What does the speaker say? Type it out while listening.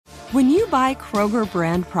When you buy Kroger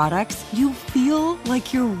brand products, you feel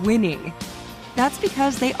like you're winning. That's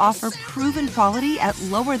because they offer proven quality at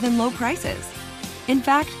lower than low prices. In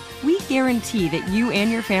fact, we guarantee that you and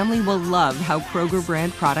your family will love how Kroger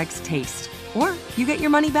brand products taste, or you get your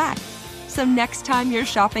money back. So next time you're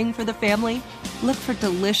shopping for the family, look for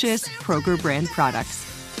delicious Kroger brand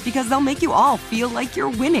products, because they'll make you all feel like you're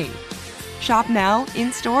winning. Shop now,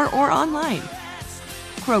 in-store, or online.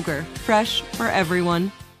 Kroger, fresh for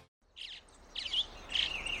everyone.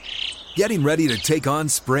 Getting ready to take on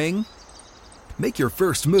spring? Make your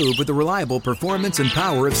first move with the reliable performance and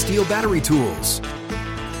power of Steel battery tools.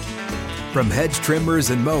 From hedge trimmers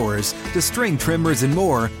and mowers to string trimmers and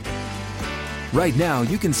more, right now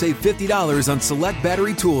you can save $50 on select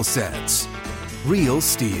battery tool sets. Real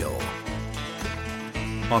Steel.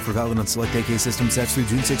 Offer valid on select AK system sets through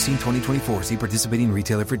June 16, 2024. See participating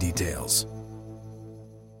retailer for details.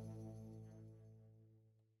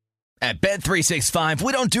 At Bet365,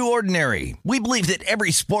 we don't do ordinary. We believe that every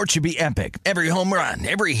sport should be epic. Every home run,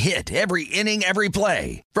 every hit, every inning, every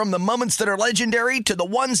play. From the moments that are legendary to the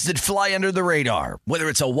ones that fly under the radar. Whether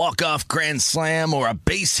it's a walk-off grand slam or a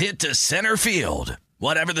base hit to center field.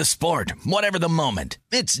 Whatever the sport, whatever the moment.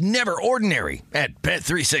 It's never ordinary at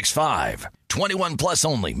Bet365. 21 plus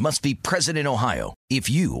only. Must be present in Ohio. If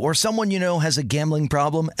you or someone you know has a gambling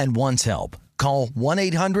problem and wants help, call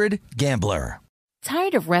 1-800-GAMBLER.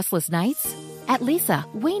 Tired of restless nights? At Leesa,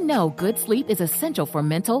 we know good sleep is essential for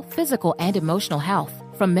mental, physical, and emotional health.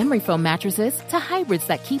 From memory foam mattresses to hybrids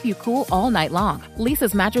that keep you cool all night long,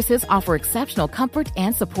 Leesa's mattresses offer exceptional comfort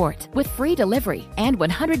and support with free delivery and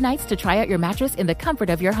 100 nights to try out your mattress in the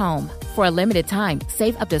comfort of your home. For a limited time,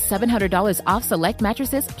 save up to $700 off select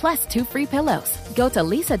mattresses plus 2 free pillows. Go to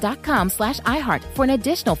leesa.com/iHeart for an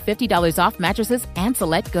additional $50 off mattresses and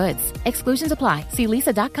select goods. Exclusions apply. See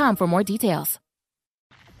leesa.com for more details.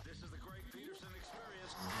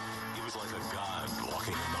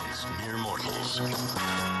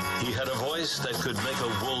 He had a voice that could make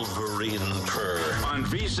a wolverine purr. On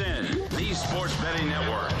VSiN, the Sports Betting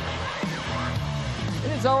Network.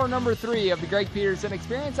 It is hour number 3 of the Greg Peterson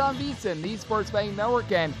Experience on VSiN, the Sports Betting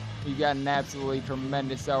Network, and we've got an absolutely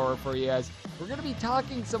tremendous hour for you as we're going to be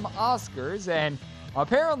talking some Oscars, and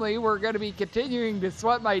apparently we're going to be continuing to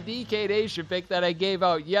sweat my DK Nation pick that I gave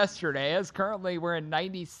out yesterday, as currently we're in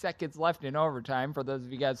 90 seconds left in overtime. For those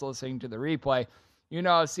of you guys listening to the replay, you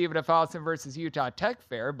know, Stephen F. Austin versus Utah Tech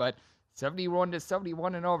fair, but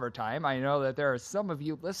 71-71 in overtime. I know that there are some of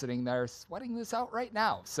you listening that are sweating this out right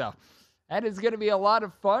now. So that is going to be a lot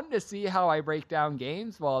of fun to see how I break down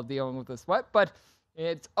games while dealing with the sweat. But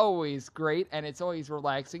it's always great and it's always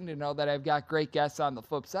relaxing to know that I've got great guests on the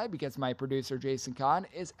flip side, because my producer, Jason Kahn,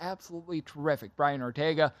 is absolutely terrific. Brian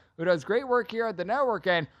Ortega, who does great work here at the network.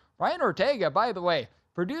 And Brian Ortega, by the way,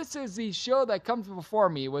 produces the show that comes before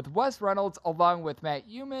me with Wes Reynolds along with Matt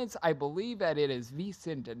Humans. I believe that it is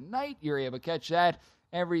VSiN Tonight. You're able to catch that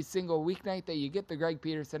every single weeknight that you get the Greg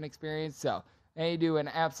Peterson Experience. So they do an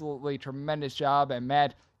absolutely tremendous job, and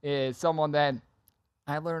Matt is someone that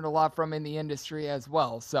I learned a lot from in the industry as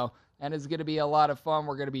well. So that is going to be a lot of fun.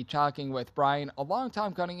 We're going to be talking with Brian, along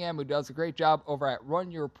Tom Cunningham, who does a great job over at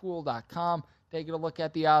runyourpool.com, taking a look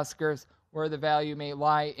at the Oscars, where the value may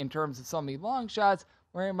lie in terms of some of the long shots,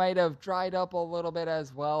 where it might have dried up a little bit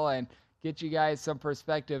as well, and get you guys some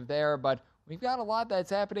perspective there. But we've got a lot that's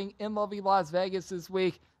happening in lovely Las Vegas this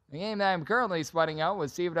week. The game that I'm currently sweating out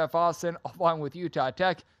was Stephen F. Austin along with Utah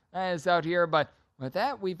Tech. That is out here. But with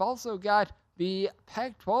that, we've also got the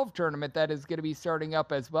Pac-12 tournament that is going to be starting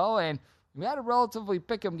up as well. And we got a relatively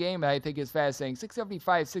pick'em game that I think is fascinating.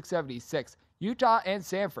 675-676. Utah and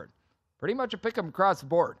Sanford. Pretty much a pick'em across the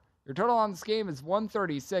board. Your total on this game is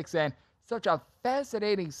 136, and such a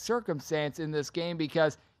fascinating circumstance in this game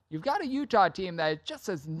because you've got a Utah team that just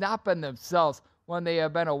has not been themselves when they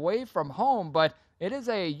have been away from home, but it is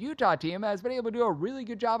a Utah team that has been able to do a really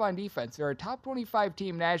good job on defense. They're a top 25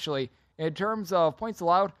 team nationally in terms of points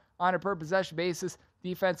allowed on a per possession basis.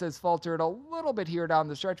 Defense has faltered a little bit here down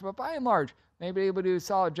the stretch, but by and large, they've been able to do a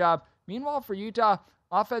solid job. Meanwhile, for Utah,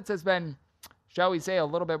 offense has been, shall we say, a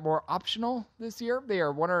little bit more optional this year. They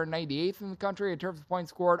are 198th in the country in terms of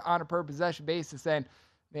points scored on a per possession basis, and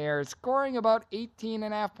they are scoring about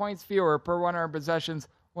 18.5 points fewer per 100 possessions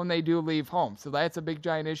when they do leave home. So that's a big,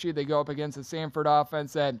 giant issue. They go up against the Sanford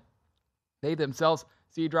offense that they themselves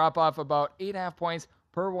see drop off about 8.5 points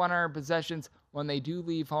per 100 possessions when they do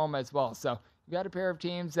leave home as well. So you've got a pair of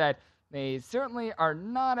teams that they certainly are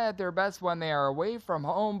not at their best when they are away from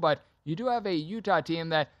home, but you do have a Utah team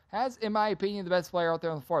that has, in my opinion, the best player out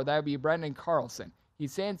there on the floor. That would be Brendan Carlson. He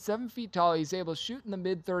stands 7 feet tall. He's able to shoot in the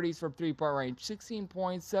mid-30s from three-point range. 16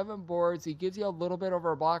 points, 7 boards. He gives you a little bit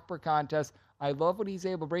over a block per contest. I love what he's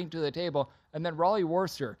able to bring to the table. And then Raleigh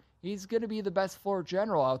Worcester, he's going to be the best floor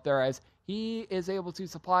general out there, as he is able to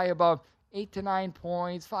supply about 8 to 9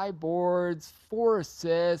 points, 5 boards, 4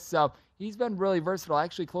 assists. So he's been really versatile,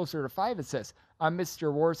 actually closer to 5 assists on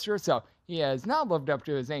Mr. Worcester. So he has not lived up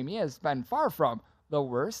to his name. He has been far from the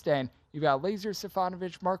worst. And you've got Lazer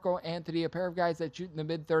Stefanovic, Marco Anthony, a pair of guys that shoot in the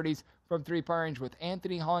mid-30s from three-point range, with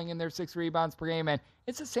Anthony hauling in their 6 rebounds per game. And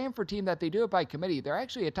it's a Samford team that they do it by committee. They're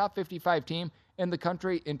actually a top 55 team in the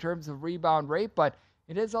country in terms of rebound rate, but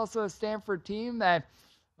it is also a Stanford team that,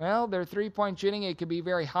 well, their three-point shooting, it can be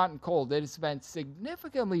very hot and cold. It has been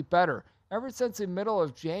significantly better ever since the middle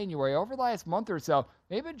of January. Over the last month or so,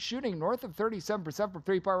 they've been shooting north of 37% from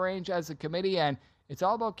three-point range as a committee, and it's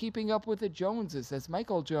all about keeping up with the Joneses, as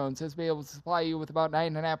Michael Jones has been able to supply you with about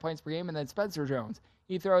 9.5 points per game, and then Spencer Jones,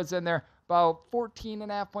 he throws in there about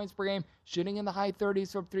 14.5 points per game, shooting in the high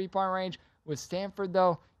 30s from three-point range. With Stanford,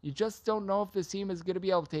 though, you just don't know if this team is going to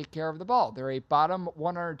be able to take care of the ball. They're a bottom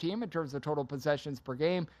 100 team in terms of total possessions per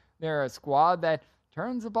game. They're a squad that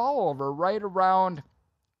turns the ball over right around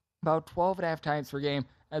about 12.5 times per game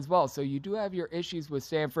as well. So you do have your issues with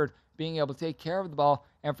Stanford being able to take care of the ball.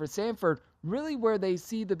 And for Stanford, really where they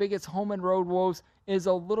see the biggest home and road woes is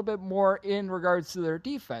a little bit more in regards to their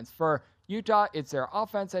defense. For Utah, it's their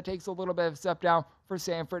offense that takes a little bit of a step down. For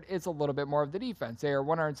Stanford, it's a little bit more of the defense. They are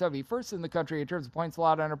 171st in the country in terms of points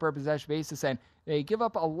allowed on a per possession basis, and they give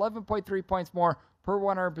up 11.3 points more per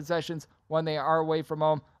 100 possessions when they are away from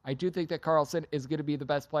home. I do think that Carlson is going to be the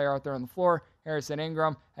best player out there on the floor. Harrison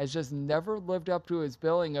Ingram has just never lived up to his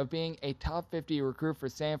billing of being a top 50 recruit for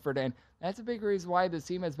Stanford, and that's a big reason why this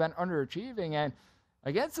team has been underachieving. And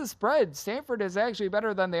against the spread, Stanford is actually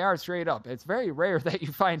better than they are straight up. It's very rare that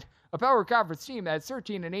you find a power conference team that's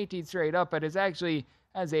 13 and 18 straight up, but is actually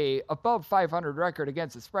has a above 500 record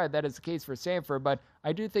against the spread. That is the case for Stanford, but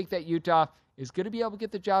I do think that Utah is going to be able to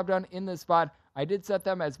get the job done in this spot. I did set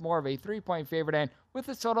them as more of a 3-point favorite, and with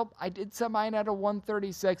this total, I did set mine at a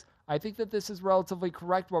 136. I think that this is relatively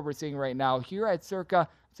correct what we're seeing right now. Here at Circa, I'm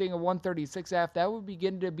seeing a 136.5. That would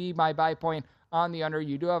begin to be my buy point on the under.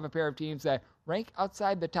 You do have a pair of teams that rank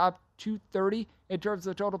outside the top 230 in terms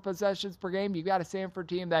of total possessions per game. You've got a Stanford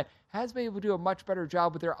team that has been able to do a much better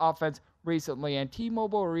job with their offense recently. And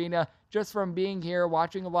T-Mobile Arena, just from being here,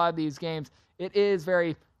 watching a lot of these games, it is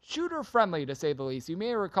very shooter-friendly, to say the least. You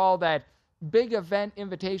may recall that big event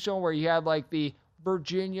invitational where you had like the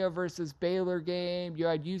Virginia versus Baylor game. You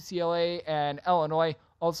had UCLA and Illinois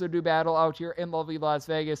also do battle out here in lovely Las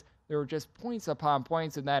Vegas. There were just points upon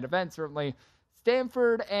points in that event. Certainly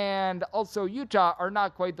Stanford and also Utah are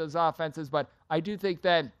not quite those offenses, but I do think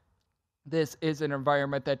that this is an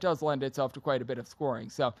environment that does lend itself to quite a bit of scoring.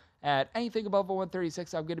 So at anything above a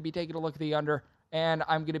 136, I'm going to be taking a look at the under, and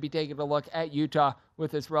I'm going to be taking a look at Utah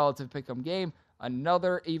with this relative pick'em game.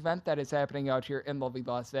 Another event that is happening out here in lovely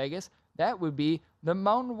Las Vegas, that would be the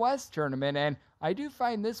Mountain West Tournament, and I do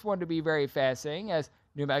find this one to be very fascinating, as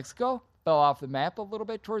New Mexico fell off the map a little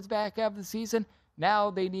bit towards the back half of the season.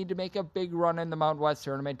 Now they need to make a big run in the Mountain West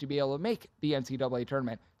Tournament to be able to make the NCAA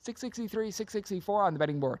Tournament. 663, 664 on the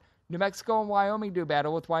betting board. New Mexico and Wyoming do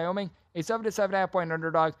battle, with Wyoming a 7 to 7.5 point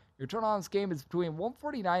underdog. Your total on this game is between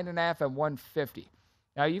 149.5 and 150.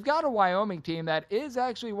 Now, you've got a Wyoming team that is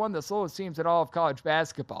actually one of the slowest teams in all of college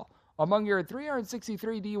basketball. Among your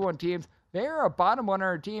 363 D1 teams, they're a bottom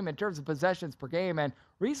 100 team in terms of possessions per game, and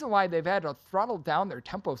reason why they've had to throttle down their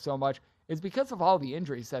tempo so much is because of all the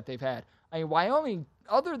injuries that they've had. I mean, Wyoming,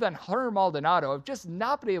 other than Hunter Maldonado, have just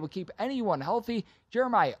not been able to keep anyone healthy.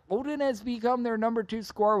 Jeremiah Oden has become their number 2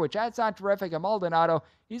 scorer, which that's not terrific. And Maldonado,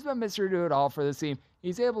 he's been Mr. Do It All for this team.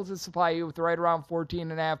 He's able to supply you with right around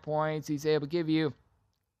 14.5 points. He's able to give you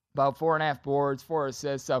about 4.5 boards, 4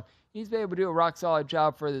 assists. So he's been able to do a rock-solid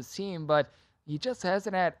job for this team, but he just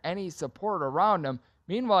hasn't had any support around him.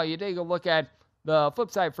 Meanwhile, you take a look at the flip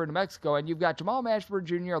side for New Mexico, and you've got Jamal Mashburn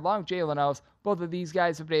Jr. along Jalen House. Both of these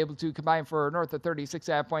guys have been able to combine for north of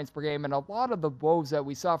 36.5 points per game, and a lot of the woes that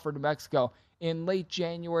we saw for New Mexico in late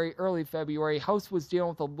January, early February, House was dealing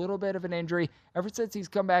with a little bit of an injury. Ever since he's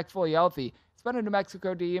come back fully healthy, it's been a New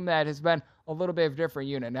Mexico team that has been a little bit of a different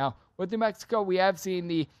unit. Now, with New Mexico, we have seen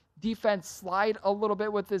the defense slide a little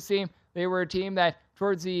bit with this team. They were a team that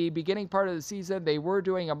towards the beginning part of the season, they were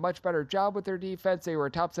doing a much better job with their defense. They were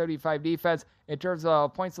a top 75 defense in terms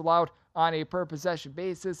of points allowed on a per possession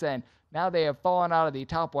basis, and now they have fallen out of the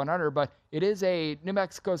top 100, but it is a New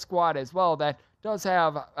Mexico squad as well that does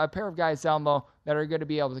have a pair of guys down low that are going to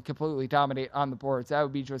be able to completely dominate on the boards. That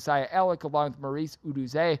would be Josiah Alec along with Maurice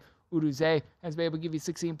Udeze. Udeze has been able to give you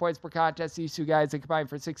 16 points per contest. These two guys, they combined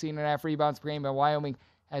for 16.5 rebounds per game, and Wyoming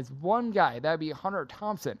has one guy, that would be Hunter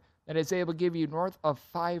Thompson, that is able to give you north of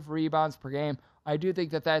 5 rebounds per game. I do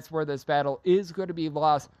think that that's where this battle is going to be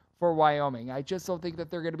lost for Wyoming. I just don't think that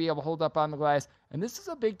they're going to be able to hold up on the glass, and this is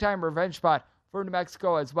a big-time revenge spot for New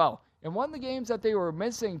Mexico as well. In one of the games that they were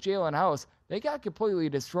missing Jalen House, they got completely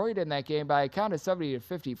destroyed in that game by a count of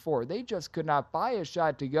 70-54. They just could not buy a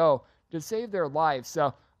shot to go to save their lives.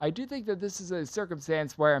 So I do think that this is a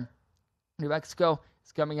circumstance where New Mexico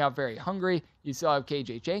is coming out very hungry. You still have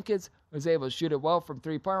KJ Jenkins, who was able to shoot it well from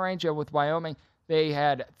three-point range. And with Wyoming, they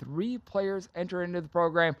had 3 players enter into the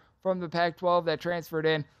program from the Pac-12 that transferred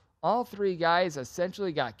in. All 3 guys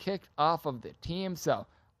essentially got kicked off of the team. So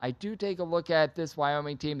I do take a look at this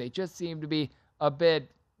Wyoming team. They just seem to be a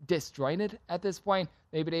bit disjointed at this point.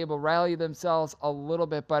 They've been able to rally themselves a little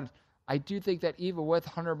bit, but I do think that even with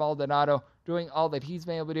Hunter Maldonado doing all that he's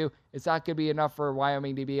been able to do, it's not going to be enough for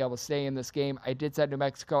Wyoming to be able to stay in this game. I did set New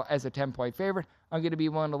Mexico as a 10-point favorite. I'm going to be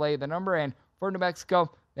willing to lay the number, and for New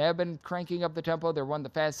Mexico, they have been cranking up the tempo. They're one of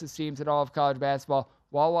the fastest teams in all of college basketball.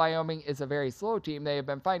 While Wyoming is a very slow team, they have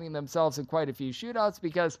been finding themselves in quite a few shootouts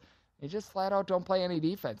because they just flat out don't play any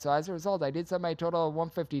defense. So as a result, I did set my total of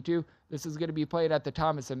 152. This is going to be played at the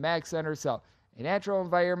Thomas and Mack Center. So a natural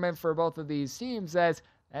environment for both of these teams, as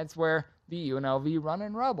that's where the UNLV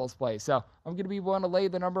Runnin' Rebels play. So I'm going to be willing to lay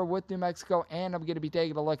the number with New Mexico, and I'm going to be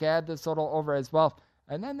taking a look at this total over as well.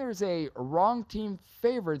 And then there's a wrong team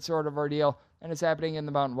favorite sort of ordeal, and it's happening in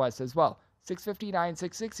the Mountain West as well. 659,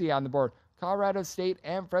 660 on the board. Colorado State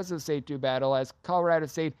and Fresno State do battle, as Colorado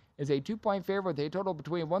State is a 2-point favorite with a total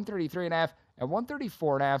between 133.5 and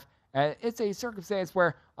 134.5. And it's a circumstance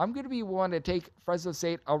where I'm going to be willing to take Fresno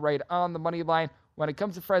State outright on the money line. When it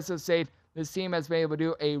comes to Fresno State, this team has been able to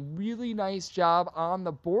do a really nice job on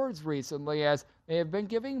the boards recently, as they have been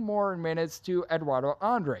giving more minutes to Eduardo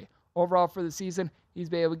Andre. Overall for the season, he's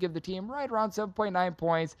been able to give the team right around 7.9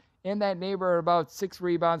 points, in that neighborhood about 6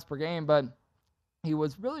 rebounds per game, but he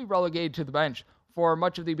was really relegated to the bench for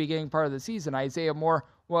much of the beginning part of the season. Isaiah Moore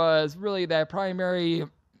was really that primary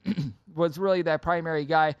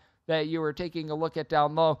guy that you were taking a look at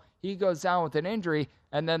down low. He goes down with an injury,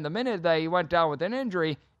 and then the minute that he went down with an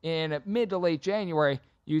injury in mid to late January,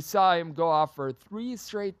 you saw him go off for 3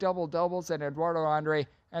 straight double-doubles, and Eduardo Andre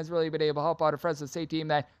has really been able to help out a Fresno State team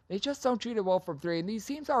that they just don't treat it well from 3, and these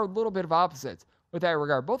teams are a little bit of opposites with that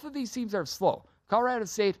regard. Both of these teams are slow. Colorado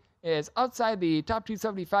State is outside the top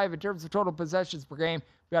 275 in terms of total possessions per game.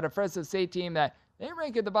 We got a Fresno State team that they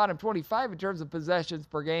rank at the bottom 25 in terms of possessions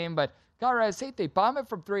per game, but Colorado State, they bomb it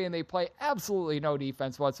from 3 and they play absolutely no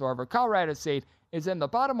defense whatsoever. Colorado State is in the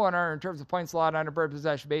bottom 100 in terms of points allowed on a per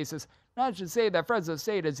possession basis. Not to say that Fresno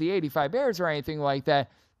State is the 85 Bears or anything like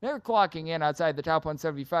that. They're clocking in outside the top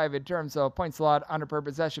 175 in terms of points allowed on a per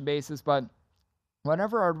possession basis, but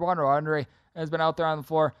whenever Eduardo Andre has been out there on the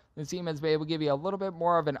floor, the team has been able to give you a little bit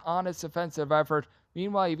more of an honest offensive effort.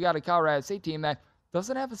 Meanwhile, you've got a Colorado State team that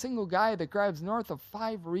doesn't have a single guy that grabs north of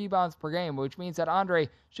 5 rebounds per game, which means that Andre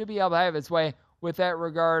should be able to have his way with that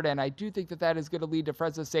regard, and I do think that that is going to lead to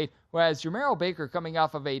Fresno State, who has Jermero Baker coming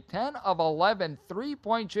off of a 10 of 11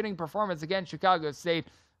 3-point shooting performance against Chicago State,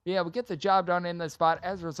 be able to get the job done in this spot.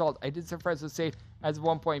 As a result, I did set Fresno State as a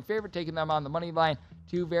 1-point favorite, taking them on the money line.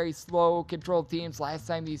 2 very slow, controlled teams. Last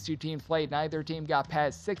time these 2 teams played, neither team got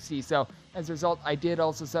past 60. So, as a result, I did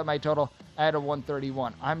also set my total at a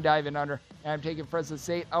 131. I'm diving under, and I'm taking Fresno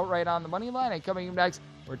State outright on the money line. And coming up next,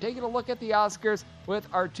 we're taking a look at the Oscars with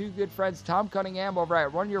our 2 good friends, Tom Cunningham over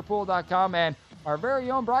at RunYourPool.com and our very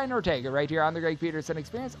own Brian Ortega right here on the Greg Peterson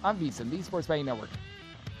Experience on VSiN, the Sports Betting Network.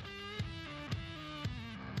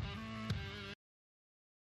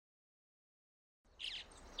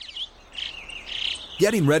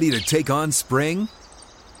 Getting ready to take on spring?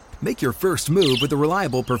 Make your first move with the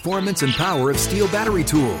reliable performance and power of Steel battery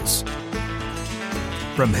tools.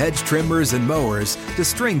 From hedge trimmers and mowers to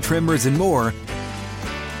string trimmers and more,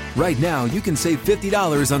 right now you can save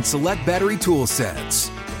 $50 on select battery tool sets.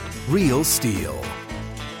 Real Steel.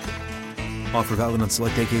 Offer valid on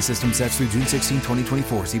select AK system sets through June 16,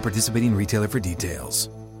 2024. See participating retailer for details.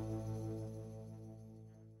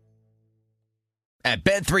 At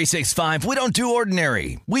Bet365, we don't do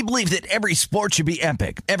ordinary. We believe that every sport should be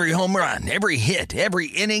epic. Every home run, every hit, every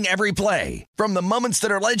inning, every play. From the moments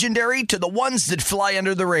that are legendary to the ones that fly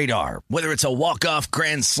under the radar. Whether it's a walk-off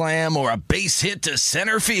grand slam or a base hit to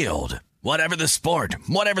center field. Whatever the sport,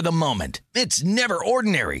 whatever the moment. It's never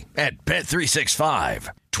ordinary at Bet365.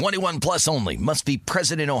 21 plus only. Must be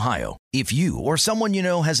present in Ohio. If you or someone you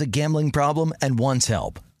know has a gambling problem and wants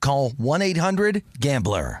help, call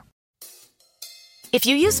 1-800-GAMBLER. If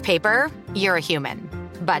you use paper, you're a human.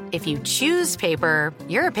 But if you choose paper,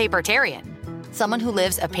 you're a papertarian. Someone who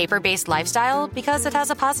lives a paper-based lifestyle because it has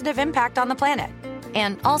a positive impact on the planet.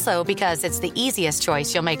 And also because it's the easiest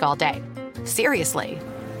choice you'll make all day. Seriously.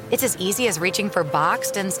 It's as easy as reaching for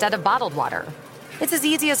boxed instead of bottled water. It's as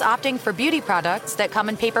easy as opting for beauty products that come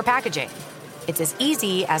in paper packaging. It's as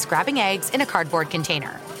easy as grabbing eggs in a cardboard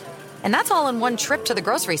container. And that's all in one trip to the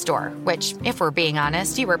grocery store, which, if we're being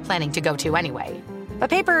honest, you were planning to go to anyway. But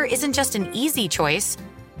paper isn't just an easy choice.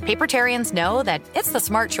 Papertarians know that it's the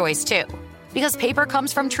smart choice, too. Because paper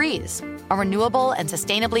comes from trees, a renewable and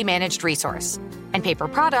sustainably managed resource. And paper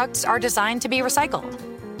products are designed to be recycled.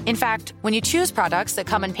 In fact, when you choose products that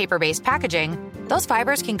come in paper-based packaging, those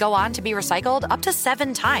fibers can go on to be recycled up to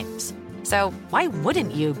 7 times. So why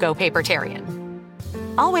wouldn't you go papertarian?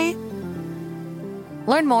 I'll wait.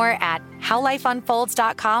 Learn more at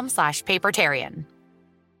howlifeunfolds.com/papertarian.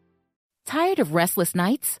 Tired of restless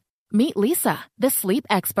nights? Meet Lisa, the sleep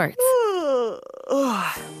expert.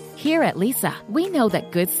 Here at Lisa, we know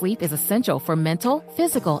that good sleep is essential for mental,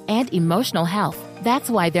 physical, and emotional health. That's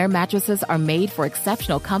why their mattresses are made for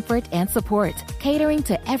exceptional comfort and support, catering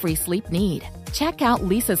to every sleep need. Check out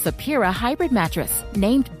Lisa's Sapira Hybrid Mattress,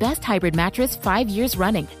 named Best Hybrid Mattress 5 years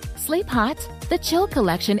running. Sleep hot? The Chill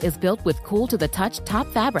Collection is built with cool-to-the-touch top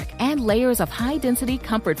fabric and layers of high-density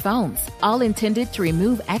comfort foams, all intended to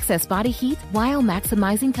remove excess body heat while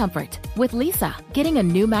maximizing comfort. With Lisa, getting a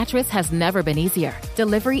new mattress has never been easier.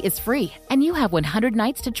 Delivery is free, and you have 100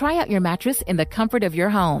 nights to try out your mattress in the comfort of your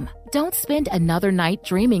home. Don't spend another night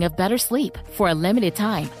dreaming of better sleep. For a limited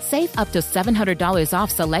time, save up to $700 off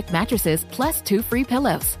select mattresses plus 2 free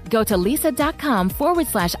pillows. Go to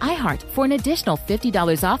lisa.com/iHeart for an additional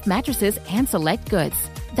 $50 off mattresses and select goods.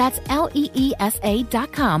 That's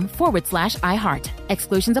LEESA.com/iHeart.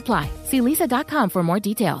 Exclusions apply. See lisa.com for more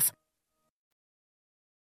details.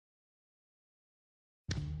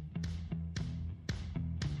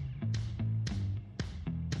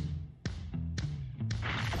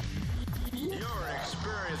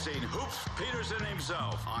 Hoops Peterson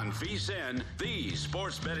himself on VSiN, the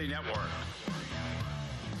Sports Betting Network.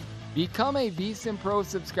 Become a VSiN Pro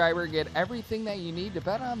subscriber. Get everything that you need to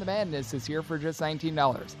bet on the madness this year for just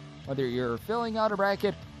 $19. Whether you're filling out a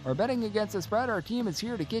bracket or betting against the spread, our team is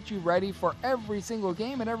here to get you ready for every single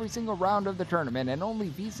game and every single round of the tournament. And only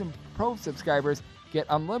VSiN Pro subscribers get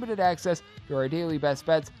unlimited access to our daily best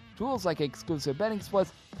bets, tools like exclusive betting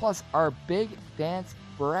splits, plus our Big Dance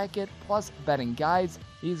Bracket plus betting guides.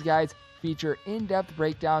 These guides feature in-depth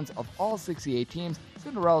breakdowns of all 68 teams,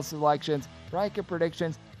 Cinderella selections, bracket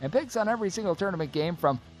predictions, and picks on every single tournament game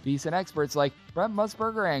from VSiN experts like Brent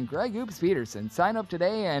Musburger and Greg Hoops Peterson. Sign up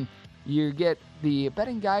today and you get the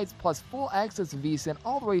betting guides plus full access to VSiN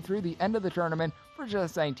all the way through the end of the tournament for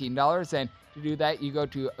just $19. And to do that, you go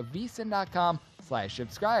to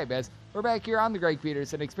vsin.com/subscribe. As we're back here on the Greg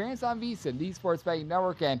Peterson Experience on VSiN, the Sports Betting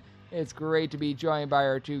Network, and it's great to be joined by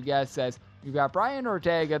our two guests as we've got Brian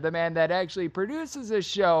Ortega, the man that actually produces this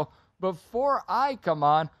show before I come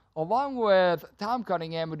on, along with Tom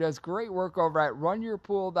Cunningham, who does great work over at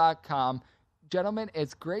runyourpool.com. Gentlemen,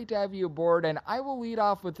 it's great to have you aboard, and I will lead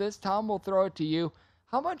off with this. Tom, will throw it to you.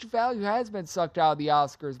 How much value has been sucked out of the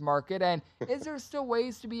Oscars market, and is there still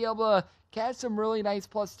ways to be able to catch some really nice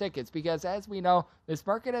plus tickets? Because as we know, this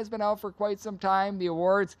market has been out for quite some time. The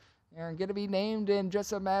awards are going to be named in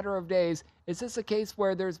just a matter of days. Is this a case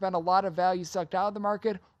where there's been a lot of value sucked out of the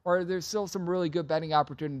market, or there's still some really good betting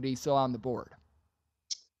opportunities still on the board?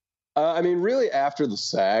 Really after the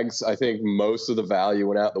SAGs, I think most of the value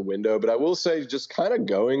went out the window. But I will say, just kind of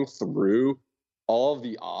going through all of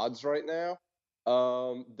the odds right now,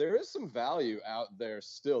 there is some value out there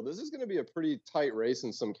still. This is going to be a pretty tight race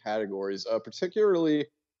in some categories, particularly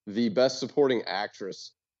the Best Supporting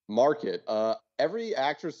Actress market. Every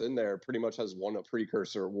actress in there pretty much has won a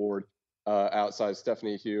precursor award outside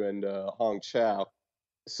Stephanie Hsu and Hong Chow.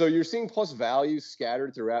 So you're seeing plus value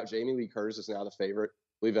scattered throughout. Jamie Lee Curtis is now the favorite. I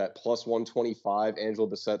believe at plus 125. Angela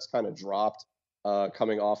Bassett's kind of dropped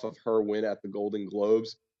coming off of her win at the Golden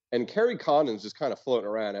Globes. And Kerry Condon's just kind of floating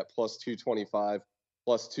around at plus 225,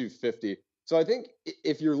 plus 250. So I think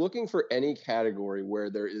if you're looking for any category where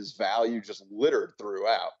there is value just littered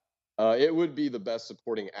throughout, it would be the Best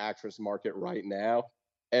Supporting Actress market right now.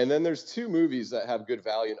 And then there's 2 movies that have good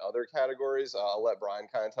value in other categories. I'll let Brian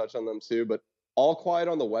kind of touch on them too. But All Quiet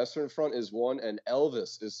on the Western Front is one, and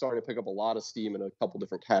Elvis is starting to pick up a lot of steam in a couple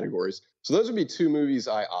different categories. So those would be 2 movies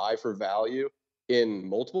I eye for value in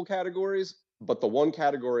multiple categories. But the one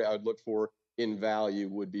category I would look for in value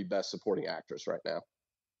would be Best Supporting Actress right now.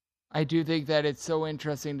 I do think that it's so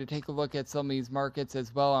interesting to take a look at some of these markets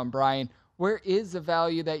as well. Brian, where is the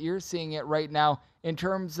value that you're seeing it right now in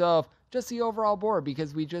terms of just the overall board?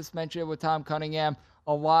 Because we just mentioned with Tom Cunningham,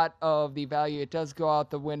 a lot of the value, it does go out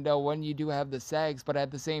the window when you do have the SAGs, but at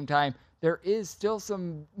the same time, there is still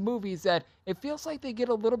some movies that it feels like they get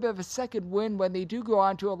a little bit of a second win when they do go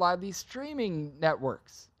on to a lot of these streaming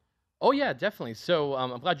networks. Oh, yeah, definitely. So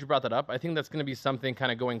I'm glad you brought that up. I think that's going to be something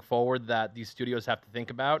kind of going forward that these studios have to think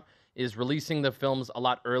about, is releasing the films a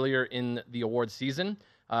lot earlier in the award season,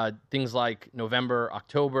 things like November,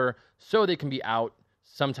 October, so they can be out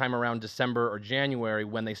sometime around December or January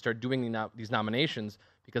when they start doing these nominations,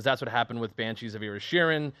 because that's what happened with Banshees of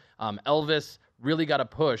Inisherin. Elvis really got a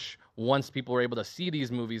push once people were able to see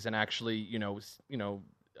these movies and actually,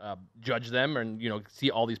 judge them and, see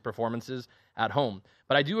all these performances at home.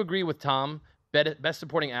 But I do agree with Tom. Best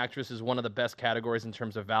Supporting Actress is one of the best categories in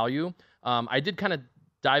terms of value. I did kind of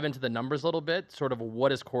dive into the numbers a little bit, sort of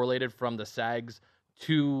what is correlated from the SAGs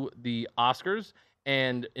to the Oscars.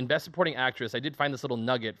 And in Best Supporting Actress, I did find this little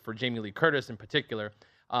nugget for Jamie Lee Curtis in particular.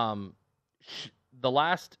 The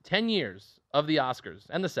last 10 years of the Oscars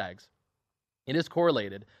and the SAGs, it is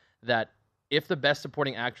correlated that if the Best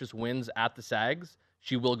Supporting Actress wins at the SAGs,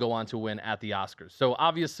 she will go on to win at the Oscars. So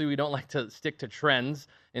obviously we don't like to stick to trends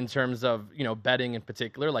in terms of, betting in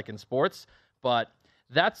particular, like in sports, but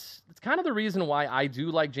it's kind of the reason why I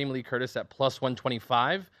do like Jamie Lee Curtis at plus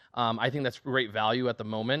 125. I think that's great value at the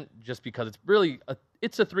moment, just because it's really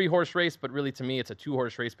it's a 3-horse race, but really to me it's a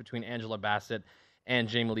 2-horse race between Angela Bassett and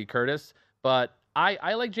Jamie Lee Curtis. But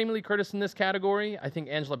I like Jamie Lee Curtis in this category. I think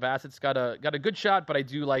Angela Bassett's got a good shot, but I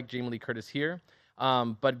do like Jamie Lee Curtis here.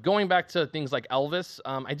 But going back to things like Elvis,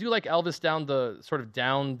 I do like Elvis down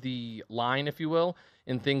the line, if you will,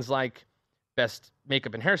 in things like Best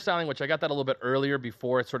Makeup and Hairstyling, which I got that a little bit earlier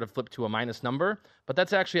before it sort of flipped to a minus number. But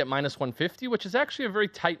that's actually at minus 150, which is actually a very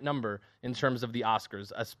tight number in terms of the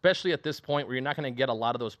Oscars, especially at this point where you're not going to get a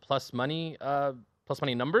lot of those plus money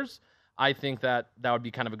numbers. I think that would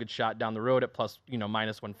be kind of a good shot down the road at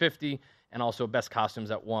minus 150, and also Best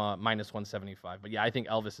Costumes at minus 175. But yeah, I think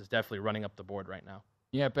Elvis is definitely running up the board right now.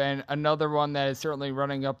 Yep, and another one that is certainly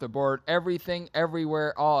running up the board, Everything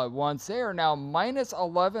Everywhere All at Once. They are now minus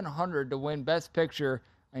 1,100 to win Best Picture.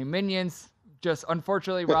 Minions just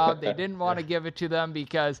unfortunately, Rob, they didn't want to give it to them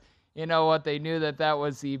because, you know what, they knew that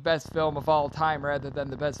was the best film of all time rather than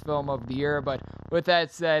the best film of the year. But with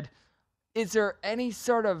that said, is there any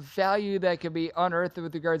sort of value that can be unearthed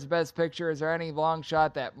with regards to Best Picture? Is there any long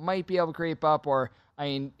shot that might be able to creep up, or,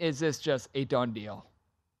 is this just a done deal?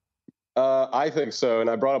 I think so, and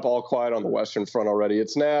I brought up All Quiet on the Western Front already.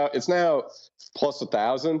 It's now plus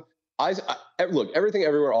 1,000. Look, Everything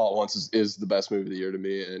Everywhere All at Once is the best movie of the year to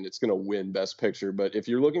me, and it's going to win Best Picture. But if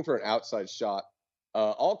you're looking for an outside shot,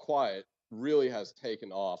 All Quiet really has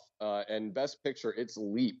taken off, and Best Picture, it's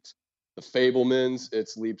leaped The Fabelmans,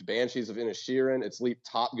 it's leaped Banshees of Inisherin, it's leaped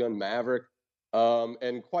Top Gun Maverick.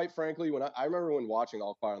 And quite frankly, when I remember when watching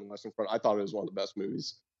All Quiet on the Western Front, I thought it was one of the best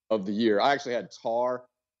movies of the year. I actually had Tar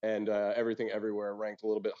and Everything Everywhere ranked a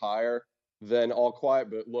little bit higher than All Quiet.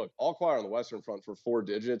 But look, All Quiet on the Western Front for 4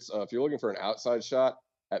 digits. If you're looking for an outside shot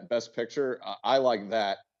at Best Picture, I like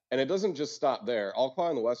that. And it doesn't just stop there. All Quiet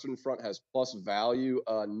on the Western Front has plus value,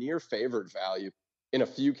 near favorite value in a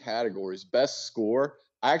few categories. Best Score,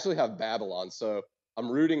 I actually have Babylon, so I'm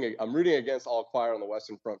rooting against All Quiet on the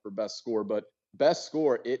Western Front for Best Score. But Best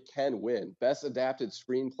Score, it can win. Best Adapted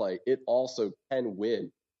Screenplay, it also can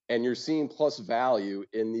win. And you're seeing plus value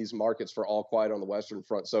in these markets for All Quiet on the Western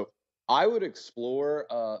Front. So I would explore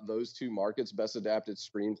those 2 markets, Best Adapted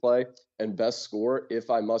Screenplay and Best Score, if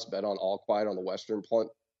I must bet on All Quiet on the Western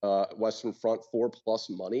Front for plus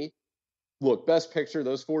money. Look, Best Picture,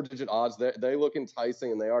 those 4-digit odds, they look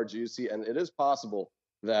enticing and they are juicy. And it is possible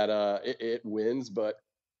that it wins. But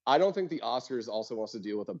I don't think the Oscars also wants to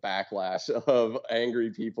deal with a backlash of angry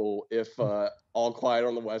people if All Quiet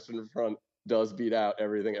on the Western Front does beat out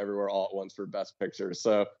Everything Everywhere All at Once for Best Picture.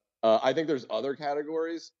 So I think there's other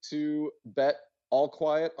categories to bet All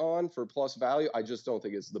Quiet on for plus value. I just don't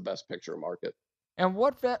think it's the Best Picture market. And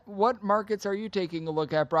what markets are you taking a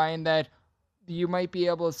look at, Brian, that you might be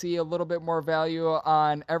able to see a little bit more value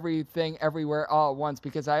on Everything Everywhere All at Once?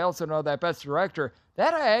 Because I also know that Best Director,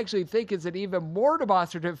 that I actually think is an even more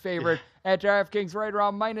demonstrative favorite at DraftKings, right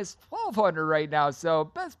around minus 1,200 right now. So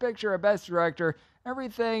Best Picture and Best Director,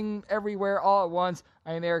 Everything Everywhere All at Once,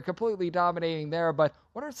 they're completely dominating there. But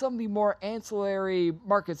what are some of the more ancillary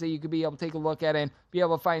markets that you could be able to take a look at and be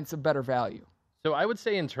able to find some better value? So I would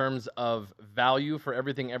say in terms of value for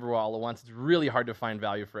Everything Everywhere All at Once, it's really hard to find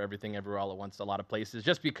value for Everything Everywhere All at Once a lot of places,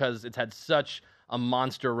 just because it's had such a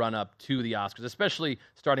monster run-up to the Oscars, especially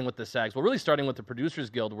starting with the SAGs. Well, really starting with the Producers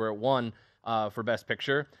Guild, where it won for Best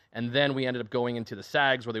Picture. And then we ended up going into the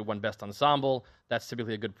SAGs where they won Best Ensemble. That's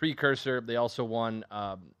typically a good precursor. They also won.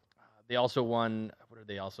 What did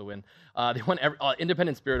they also win? They won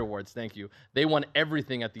Independent Spirit Awards. Thank you. They won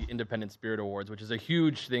everything at the Independent Spirit Awards, which is a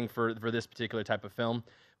huge thing for this particular type of film.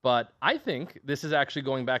 But I think this is actually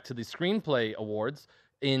going back to the Screenplay Awards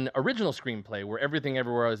in original screenplay, where Everything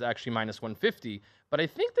Everywhere is actually minus 150. But I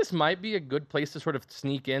think this might be a good place to sort of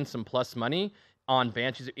sneak in some plus money on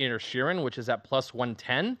Banshees of Inisherin, which is at plus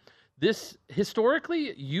 110. This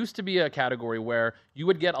historically used to be a category where you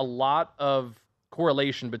would get a lot of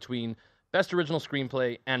correlation between Best Original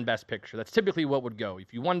Screenplay and Best Picture. That's typically what would go.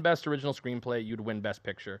 If you won Best Original Screenplay, you'd win Best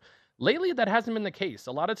Picture. Lately, that hasn't been the case.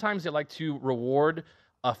 A lot of times they like to reward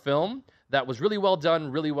a film that was really well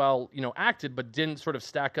done, really well, acted, but didn't sort of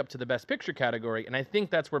stack up to the Best Picture category. And I think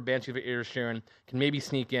that's where Banshees of Inisherin can maybe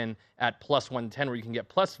sneak in at plus 110, where you can get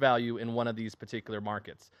plus value in one of these particular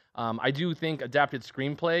markets. I do think Adapted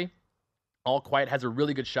Screenplay, All Quiet, has a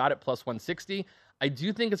really good shot at plus 160. I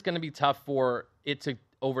do think it's going to be tough for it to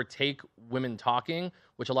overtake Women Talking,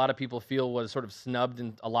 which a lot of people feel was sort of snubbed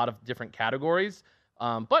in a lot of different categories.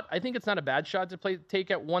 But I think it's not a bad shot to take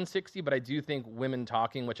at 160, but I do think Women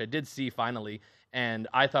Talking, which I did see finally, and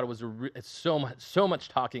I thought it was so much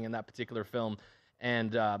talking in that particular film.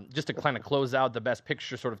 And just to kind of close out the Best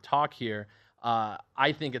Picture sort of talk here,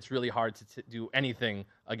 I think it's really hard to do anything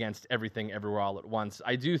against Everything Everywhere All at Once.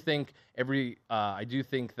 I do think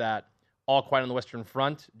that All Quiet on the Western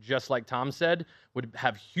Front, just like Tom said, would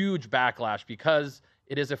have huge backlash because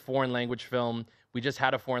it is a foreign language film. We just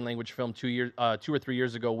had a foreign language film 2 or 3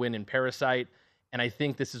 years ago win in Parasite, and I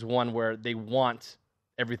think this is one where they want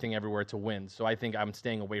Everything Everywhere to win. So I think I'm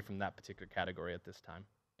staying away from that particular category at this time.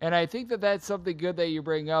 And I think that that's something good that you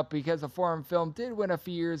bring up because a foreign film did win a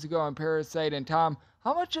few years ago on Parasite. And Tom,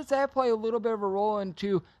 how much does that play a little bit of a role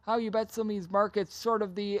into how you bet some of these markets, sort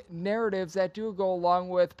of the narratives that do go along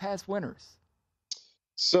with past winners?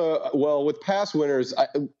 So, well, with past winners,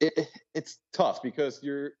 it's tough because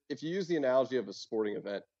if you use the analogy of a sporting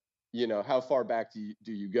event, how far back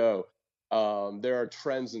do you go? There are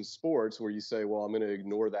trends in sports where you say, well, I'm going to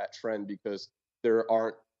ignore that trend because there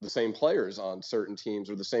aren't the same players on certain teams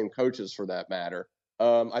or the same coaches for that matter.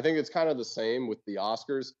 I think it's kind of the same with the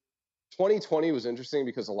Oscars. 2020 was interesting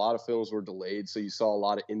because a lot of films were delayed. So you saw a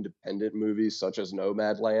lot of independent movies such as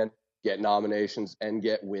Nomadland get nominations and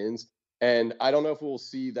get wins. And I don't know if we'll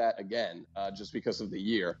see that again just because of the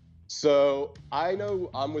year. So I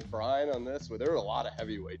know I'm with Brian on this, but there are a lot of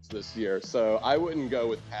heavyweights this year. So I wouldn't go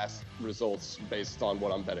with past results based on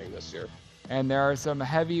what I'm betting this year. And there are some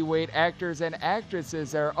heavyweight actors and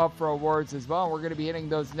actresses that are up for awards as well. We're going to be hitting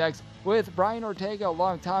those next with Brian Ortega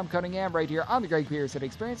along Tom Cunningham right here on the Greg Peterson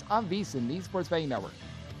Experience on VSiN, the Sports Betting Network.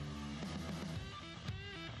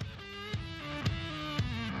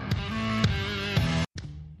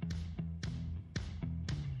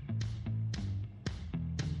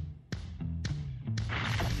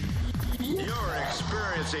 You're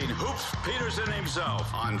experiencing Hoops Peterson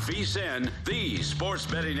himself on VSiN, the Sports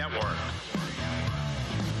Betting Network.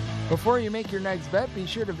 Before you make your next bet, be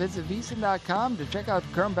sure to visit VSiN.com to check out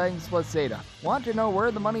the current betting splits data. Want to know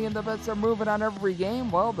where the money and the bets are moving on every game?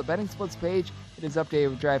 Well, the betting splits page, it is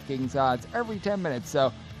updated with DraftKings odds every 10 minutes,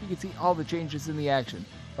 so you can see all the changes in the action.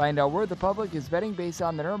 Find out where the public is betting based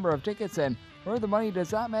on the number of tickets and where the money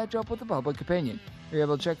does not match up with the public opinion. You're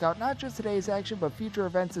able to check out not just today's action, but future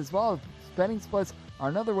events as well. Betting splits are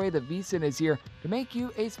another way that VSiN is here to make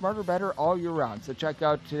you a smarter bettor all year round. So check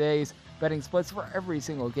out today's betting splits for every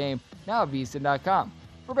single game now at VSiN.com.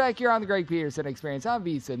 We're back here on the Greg Peterson Experience on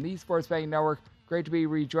VSiN, the Sports Betting Network. Great to be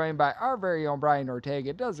rejoined by our very own Brian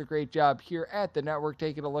Ortega. Does a great job here at the network,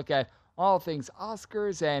 taking a look at all things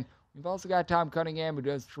Oscars. And we've also got Tom Cunningham, who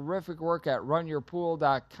does terrific work at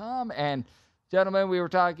runyourpool.com. And gentlemen, we were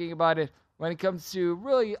talking about it when it comes to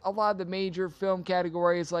really a lot of the major film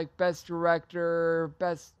categories like Best Director,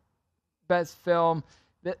 Best Film.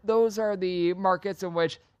 Those are the markets in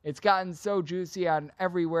which it's gotten so juicy on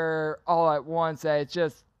everywhere all at once that it's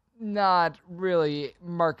just not really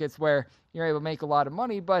markets where you're able to make a lot of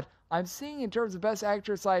money. But I'm seeing in terms of Best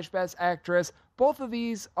Actor / Best Actress, both of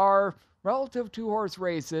these are relative two-horse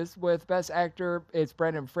races. With Best Actor, it's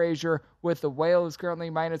Brendan Fraser with The Whale, is currently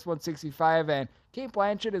minus 165, and Cate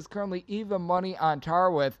Blanchett is currently even money on Tar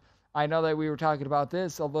with. I know that we were talking about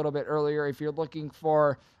this a little bit earlier. If you're looking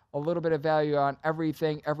for a little bit of value on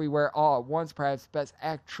Everything Everywhere All at Once, perhaps Best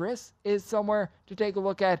Actress is somewhere to take a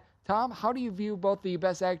look at. Tom, how do you view both the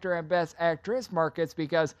Best Actor and Best Actress markets?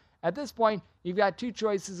 Because at this point, you've got two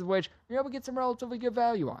choices of which you're able to get some relatively good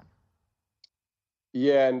value on.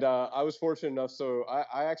 Yeah, and I was fortunate enough. So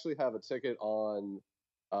I actually have a ticket on.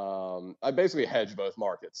 I basically hedge both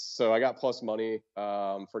markets. So I got plus money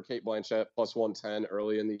for Kate Blanchett, plus 110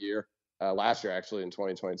 early in the year, last year actually in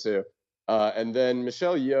 2022. And then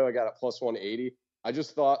Michelle Yeoh, I got at plus 180. I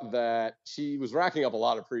just thought that she was racking up a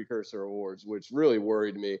lot of precursor awards, which really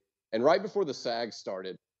worried me. And right before the SAG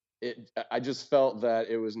started, I just felt that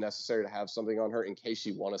it was necessary to have something on her in case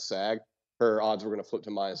she won a SAG. Her odds were going to flip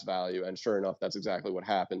to minus value, and sure enough, that's exactly what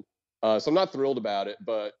happened. So I'm not thrilled about it,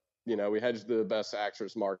 but we hedged the best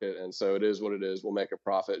actress market, and so it is what it is. We'll make a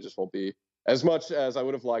profit. It just won't be as much as I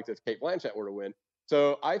would have liked if Kate Blanchett were to win.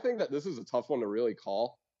 So I think that this is a tough one to really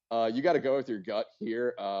call. You got to go with your gut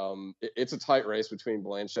here. It's a tight race between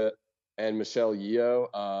Blanchett and Michelle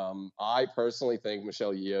Yeoh. I personally think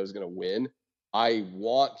Michelle Yeoh is going to win. I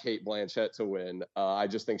want Kate Blanchett to win. I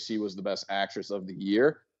just think she was the best actress of the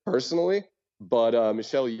year, personally. But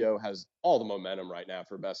Michelle Yeoh has all the momentum right now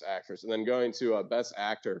for Best Actress. And then going to Best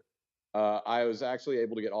Actor, I was actually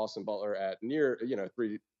able to get Austin Butler at near,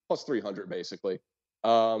 plus 300 basically.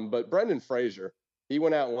 But Brendan Fraser, he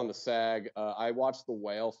went out and won the SAG. I watched The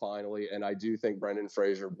Whale finally, and I do think Brendan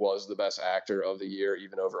Fraser was the best actor of the year,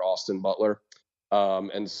 even over Austin Butler.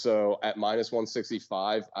 And so at minus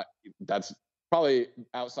 165, that's probably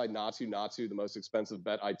outside Naatu, the most expensive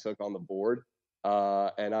bet I took on the board.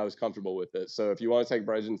 And I was comfortable with it. So if you want to take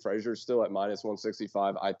Brendan Fraser still at minus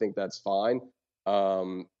 165, I think that's fine.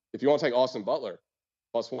 If you want to take Austin Butler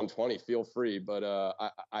plus 120, feel free. But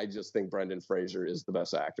I just think Brendan Fraser is the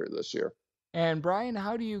best actor this year. And Brian,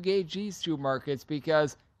 how do you gauge these two markets?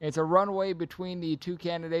 Because it's a runaway between the two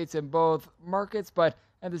candidates in both markets, but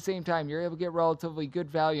at the same time, you're able to get relatively good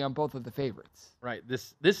value on both of the favorites. Right.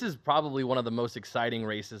 This is probably one of the most exciting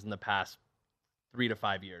races in the past 3 to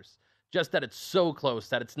 5 years. Just that it's so close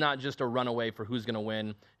that it's not just a runaway for who's going to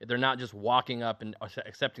win. They're not just walking up and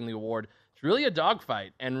accepting the award. It's really a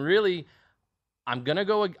dogfight. And really, I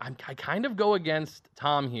kind of go against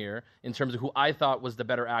Tom here in terms of who I thought was the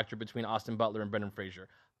better actor between Austin Butler and Brendan Fraser.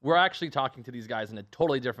 We're actually talking to these guys in a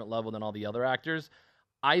totally different level than all the other actors.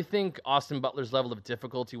 I think Austin Butler's level of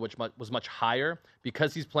difficulty, which was much higher,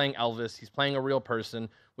 because he's playing Elvis, he's playing a real person,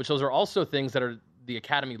 which those are also things that the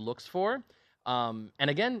Academy looks for. And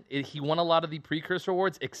again, he won a lot of the precursor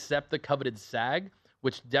awards, except the coveted SAG,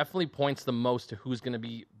 which definitely points the most to who's going to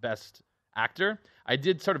be best actor. I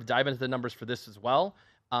did sort of dive into the numbers for this as well.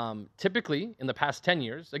 Typically, in the past 10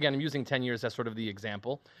 years, again, I'm using 10 years as sort of the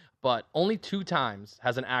example, but only 2 times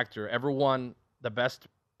has an actor ever won the Best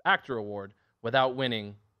Actor award without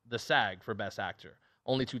winning the SAG for Best Actor.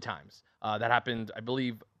 Only 2 times. That happened, I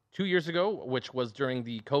believe, 2 years ago, which was during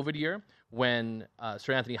the COVID year, when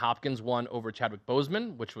Sir Anthony Hopkins won over Chadwick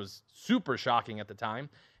Boseman, which was super shocking at the time.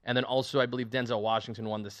 And then also, I believe Denzel Washington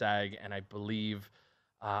won the SAG, and I believe,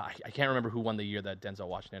 I can't remember who won the year that Denzel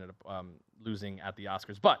Washington ended up losing at the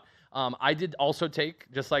Oscars. But I did also take,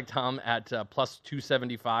 just like Tom, at plus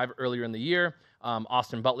 275 earlier in the year,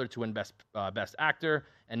 Austin Butler to win Best Actor.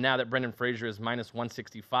 And now that Brendan Fraser is minus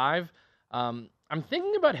 165, I'm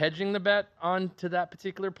thinking about hedging the bet on to that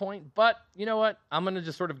particular point, but you know what? I'm going to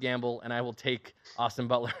just sort of gamble, and I will take Austin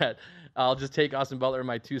Butler I'll just take Austin Butler at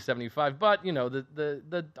my 275. But,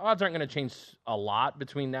 the odds aren't going to change a lot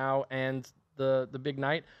between now and the big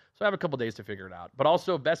night, so I have a couple days to figure it out. But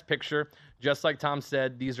also, Best Picture, just like Tom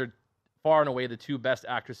said, these are far and away the 2 best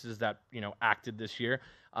actresses that, acted this year.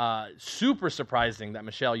 Super surprising that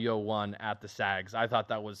Michelle Yeoh won at the SAGs. I thought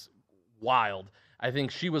that was wild. I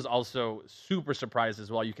think she was also super surprised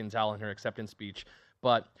as well, you can tell in her acceptance speech.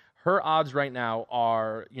 But her odds right now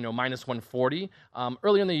are, minus 140.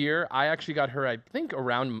 Earlier in the year, I actually got her, I think,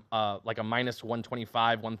 around like a minus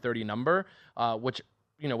 125, 130 number, which,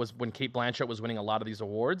 was when Kate Blanchett was winning a lot of these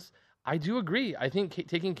awards. I do agree. I think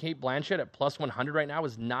taking Kate Blanchett at plus 100 right now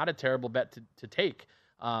is not a terrible bet to take.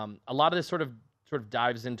 A lot of this sort of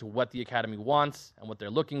dives into what the Academy wants and what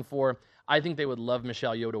they're looking for. I think they would love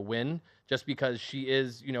Michelle Yeoh to win just because she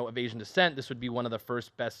is, of Asian descent. This would be one of the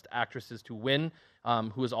first best actresses to win,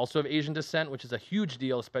 who is also of Asian descent, which is a huge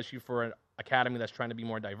deal, especially for an Academy that's trying to be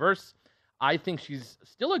more diverse. I think she's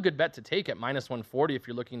still a good bet to take at minus 140 if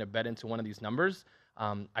you're looking to bet into one of these numbers.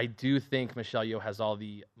 I do think Michelle Yeoh has all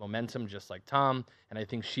the momentum, just like Tom, and I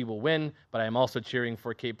think she will win, but I am also cheering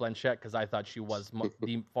for Kate Blanchett because I thought she was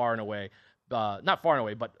the far and away, not far and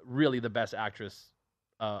away, but really the best actress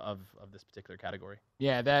of this particular category.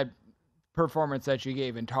 Yeah, that performance that she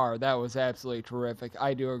gave in Tar, that was absolutely terrific.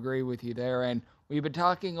 I do agree with you there, and we've been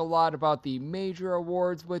talking a lot about the major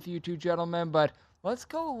awards with you two gentlemen, but let's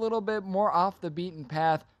go a little bit more off the beaten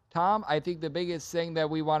path Tom, I think the biggest thing that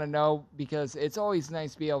we want to know, because it's always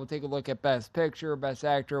nice to be able to take a look at Best Picture, Best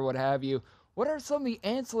Actor, what have you. What are some of the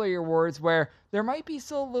ancillary awards where there might be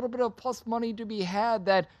still a little bit of plus money to be had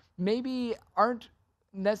that maybe aren't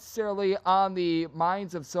necessarily on the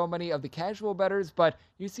minds of so many of the casual bettors, but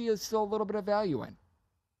you see still a little bit of value in?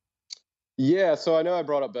 Yeah, so I know I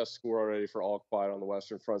brought up Best Score already for All Quiet on the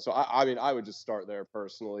Western Front. So, I mean, I would just start there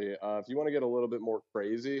personally. If you want to get a little bit more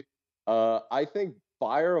crazy, I think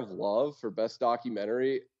Fire of Love for Best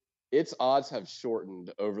Documentary, its odds have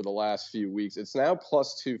shortened over the last few weeks. It's now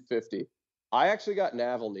plus 250. I actually got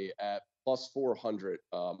Navalny at plus 400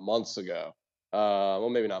 months ago. Well,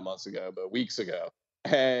 maybe not months ago, but weeks ago.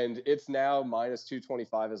 And it's now minus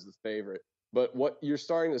 225 as the favorite. But what you're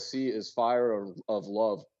starting to see is Fire of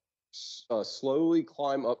Love slowly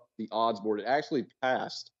climb up the odds board. It actually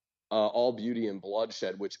passed All Beauty and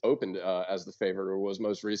Bloodshed, which opened as the favorite, or was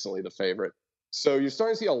most recently the favorite. So you're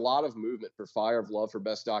starting to see a lot of movement for Fire of Love for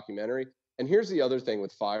Best Documentary. And here's the other thing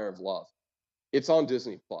with Fire of Love. It's on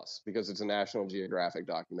Disney Plus because it's a National Geographic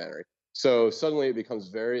documentary. So suddenly it becomes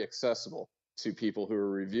very accessible to people who are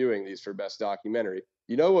reviewing these for Best Documentary.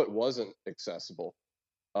 You know what wasn't accessible?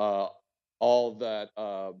 All That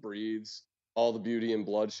Breathes, All the Beauty and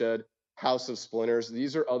Bloodshed, House of Splinters.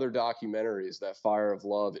 These are other documentaries that Fire of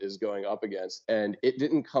Love is going up against. And it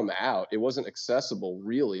didn't come out. It wasn't accessible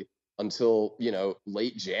really until,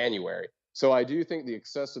 late January. So I do think the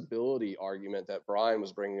accessibility argument that Brian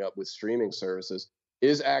was bringing up with streaming services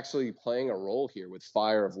is actually playing a role here with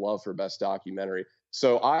Fire of Love for Best Documentary.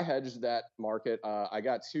 So I hedged that market. I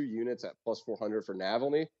got 2 units at plus 400 for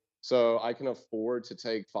Navalny. So I can afford to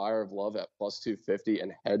take Fire of Love at plus 250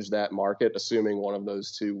 and hedge that market, assuming one of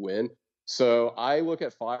those two win. So I look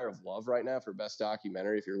at Fire of Love right now for Best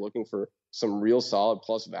Documentary. If you're looking for some real solid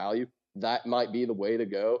plus value, that might be the way to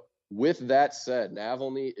go. With that said,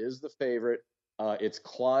 Navalny is the favorite. It's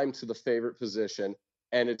climbed to the favorite position,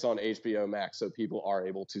 and it's on HBO Max, so people are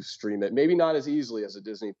able to stream it. Maybe not as easily as a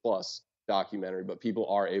Disney Plus documentary, but people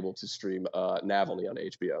are able to stream Navalny on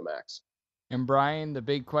HBO Max. And Brian, the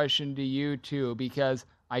big question to you too, because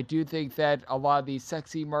I do think that a lot of these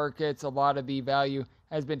sexy markets, a lot of the value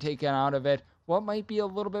has been taken out of it. What might be a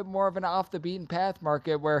little bit more of an off the beaten path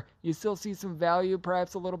market where you still see some value,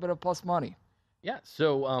 perhaps a little bit of plus money? Yeah,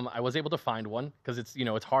 so I was able to find one because it's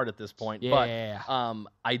it's hard at this point. Yeah. But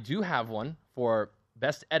I do have one for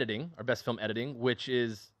Best Editing or Best Film Editing, which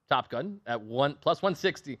is Top Gun at plus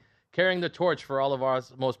 160, carrying the torch for all of our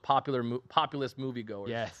most populist moviegoers.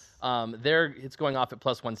 Yes. It's going off at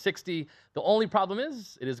plus 160. The only problem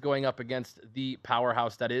is it is going up against the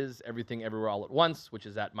powerhouse that is Everything Everywhere All at Once, which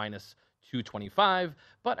is at minus 225.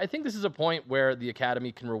 But I think this is a point where the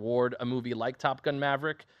Academy can reward a movie like Top Gun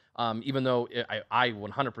Maverick. Even though I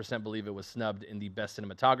 100% believe it was snubbed in the Best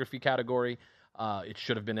Cinematography category. It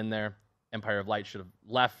should have been in there. Empire of Light should have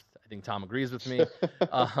left. I think Tom agrees with me.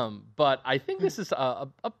 But I think this is a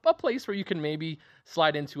place where you can maybe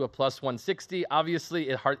slide into a plus 160. Obviously,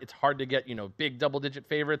 it's hard to get big double-digit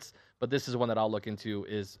favorites, but this is one that I'll look into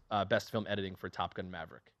is Best Film Editing for Top Gun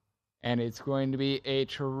Maverick. And it's going to be a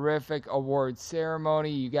terrific award ceremony.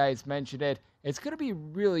 You guys mentioned it. It's going to be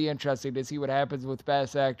really interesting to see what happens with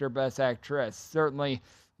Best Actor, Best Actress. Certainly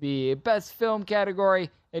the Best Film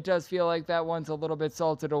category, it does feel like that one's a little bit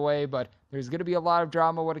salted away, but there's going to be a lot of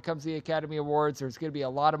drama when it comes to the Academy Awards. There's going to be a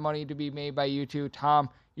lot of money to be made by you two. Tom,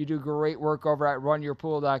 you do great work over at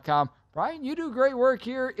runyourpool.com. Brian, you do great work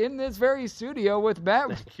here in this very studio with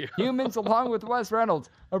Matt Humans along with Wes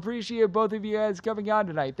Reynolds. Appreciate both of you guys coming on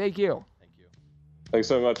tonight. Thank you. Thank you. Thanks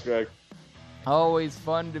so much, Greg. Always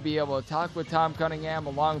fun to be able to talk with Tom Cunningham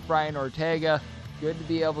along with Brian Ortega. Good to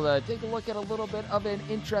be able to take a look at a little bit of an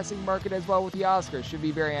interesting market as well with the Oscars. Should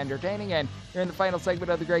be very entertaining. And here in the final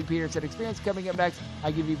segment of the Greg Peterson Experience, coming up next,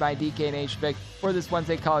 I give you my DK and H pick for this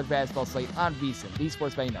Wednesday college basketball slate on VSiN, the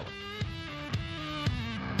Sports Betting Network.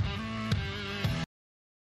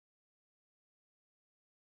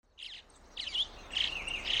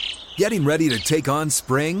 Getting ready to take on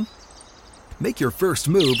spring? Make your first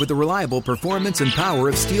move with the reliable performance and power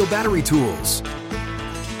of Steel battery tools.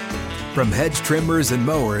 From hedge trimmers and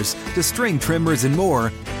mowers to string trimmers and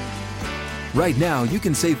more, right now you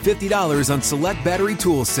can save $50 on select battery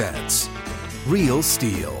tool sets. Real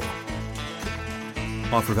Steel.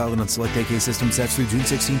 Offer valid on select AK system sets through June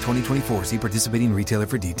 16, 2024. See participating retailer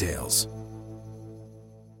for details.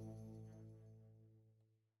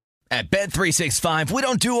 At Bet365, we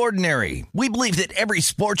don't do ordinary. We believe that every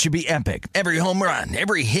sport should be epic. Every home run,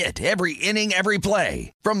 every hit, every inning, every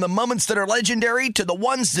play. From the moments that are legendary to the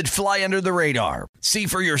ones that fly under the radar. See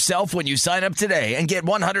for yourself when you sign up today and get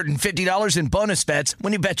 $150 in bonus bets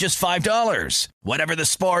when you bet just $5. Whatever the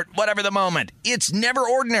sport, whatever the moment, it's never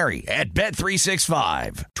ordinary at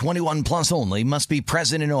Bet365. 21 plus only. Must be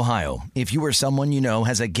present in Ohio. If you or someone you know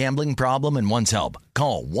has a gambling problem and wants help,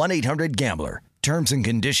 call 1-800-GAMBLER. Terms and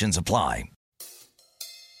conditions apply.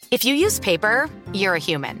 If you use paper, you're a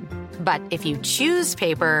human. But if you choose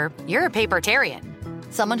paper, you're a papertarian.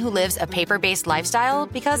 Someone who lives a paper-based lifestyle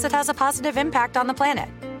because it has a positive impact on the planet.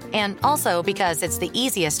 And also because it's the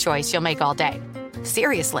easiest choice you'll make all day.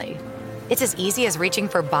 Seriously. It's as easy as reaching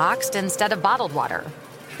for boxed instead of bottled water.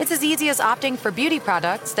 It's as easy as opting for beauty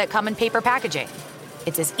products that come in paper packaging.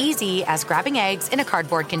 It's as easy as grabbing eggs in a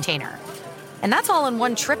cardboard container. And that's all in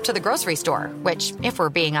one trip to the grocery store, which, if we're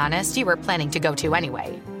being honest, you were planning to go to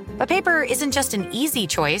anyway. But paper isn't just an easy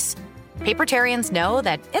choice. Papertarians know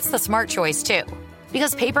that it's the smart choice, too.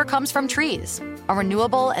 Because paper comes from trees, a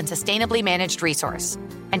renewable and sustainably managed resource.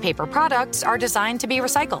 And paper products are designed to be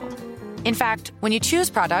recycled. In fact, when you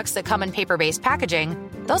choose products that come in paper-based packaging,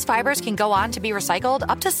 those fibers can go on to be recycled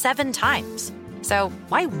up to 7 times. So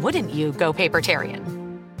why wouldn't you go papertarian?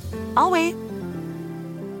 I'll wait.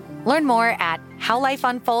 Learn more at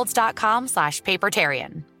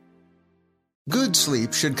howlifeunfolds.com/papertarian. Good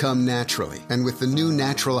sleep should come naturally, and with the new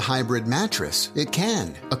Natural Hybrid mattress, it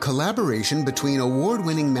can. A collaboration between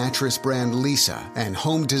award-winning mattress brand Leesa and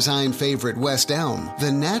home design favorite West Elm,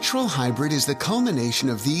 the Natural Hybrid is the culmination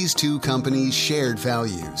of these two companies' shared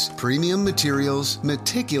values: premium materials,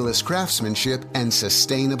 meticulous craftsmanship, and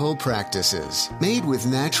sustainable practices. Made with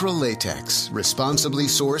natural latex, responsibly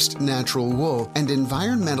sourced natural wool, and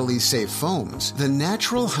environmentally safe foams, the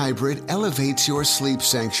Natural Hybrid elevates your sleep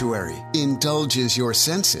sanctuary, indulges your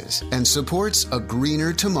senses, and supports a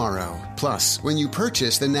greener tomorrow. Plus, when you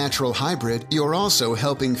purchase the Natural Hybrid, you're also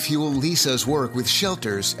helping fuel Leesa's work with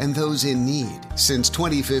shelters and those in need. Since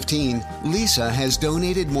 2015, Leesa has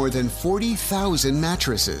donated more than 40,000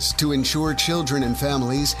 mattresses to ensure children and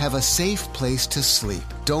families have a safe place to sleep.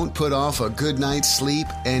 Don't put off a good night's sleep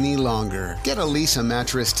any longer. Get a Leesa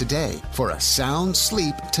mattress today for a sound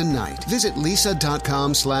sleep tonight. Visit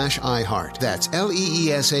leesa.com/iHeart. That's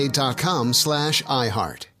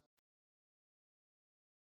LEESA.com/iHeart.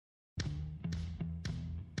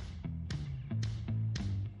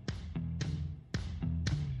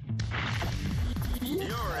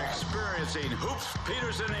 You're experiencing Hoops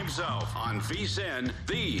Peterson himself on VSiN,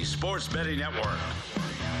 the Sports Betting Network.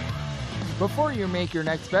 Before you make your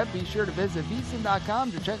next bet, be sure to visit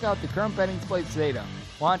VSiN.com to check out the current betting splits data.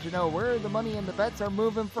 Want to know where the money and the bets are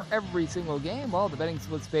moving for every single game? Well, the betting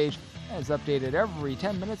splits page is updated every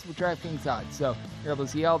 10 minutes with DraftKings odds. So you're able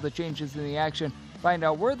to see all the changes in the action, find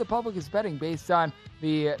out where the public is betting based on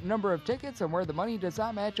the number of tickets and where the money does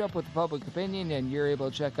not match up with the public opinion, and you're able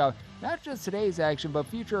to check out not just today's action, but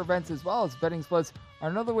future events as well. As betting splits are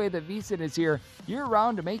another way that VSiN is here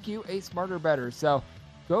year-round to make you a smarter bettor. So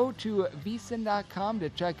go to VSiN.com to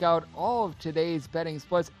check out all of today's betting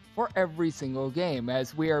splits for every single game,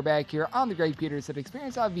 as we are back here on the Greg Peterson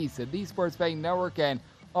Experience on VSiN, the Sports Betting Network, and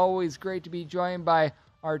always great to be joined by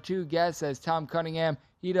our two guests, as Tom Cunningham,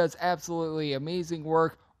 he does absolutely amazing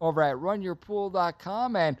work over at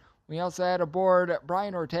runyourpool.com, and we also had aboard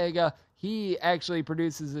Brian Ortega. He actually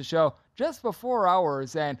produces the show just before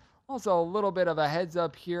hours, and also a little bit of a heads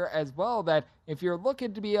up here as well that if you're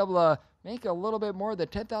looking to be able to make a little bit more than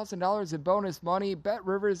 $10,000 in bonus money,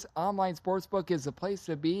 BetRivers Online Sportsbook is the place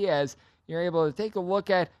to be, as you're able to take a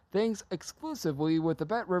look at things exclusively with the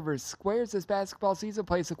BetRivers Squares this basketball season.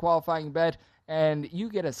 Place a qualifying bet, and you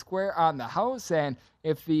get a square on the house. And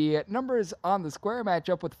if the numbers on the square match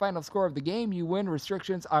up with the final score of the game, you win.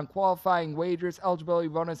 Restrictions on qualifying wagers, eligibility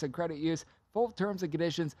bonus, and credit use. Full terms and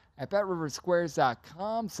conditions at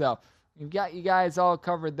BetRiversSquares.com. So we've got you guys all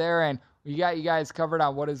covered there, and we got you guys covered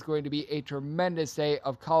on what is going to be a tremendous day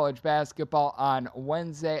of college basketball on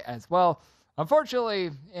Wednesday as well.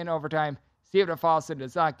 Unfortunately, in overtime, Stephen Fawcett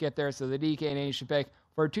does not get there, so the DK Nation pick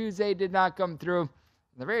for Tuesday did not come through.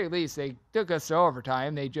 At the very least, they took us to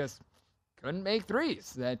overtime. They just couldn't make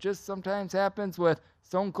threes. That just sometimes happens with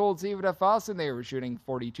Stone Cold Stephen F. Austin. They were shooting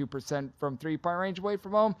 42% from three-point range away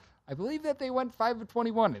from home. I believe that they went 5 of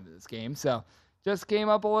 21 into this game, so just came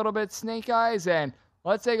up a little bit snake eyes. And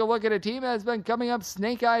let's take a look at a team that has been coming up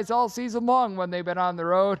snake eyes all season long when they've been on the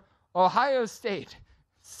road. Ohio State,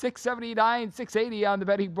 679, 680 on the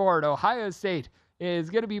betting board. Ohio State is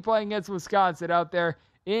going to be playing against Wisconsin out there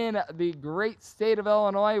in the great state of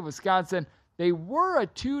Illinois. Wisconsin They were a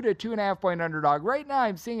 2 to 2.5 point underdog. Right now,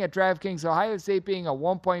 I'm seeing at DraftKings Ohio State being a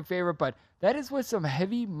 1 point favorite, but that is with some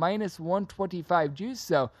heavy minus 125 juice.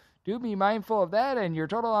 So do be mindful of that. And your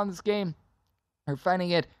total on this game, you're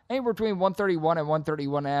finding it anywhere between 131 and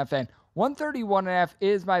 131.5. And 131.5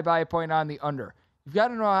 is my buy point on the under. You've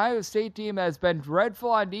got an Ohio State team that's been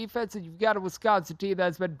dreadful on defense, and you've got a Wisconsin team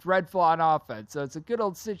that's been dreadful on offense. So it's a good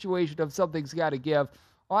old situation of something's got to give.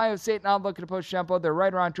 Ohio State not looking to push tempo. They're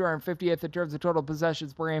right around 250th in terms of total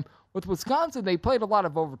possessions per game. With Wisconsin, they played a lot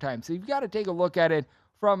of overtime. So you've got to take a look at it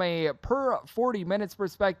from a per 40 minutes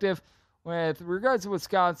perspective. With regards to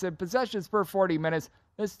Wisconsin, possessions per 40 minutes,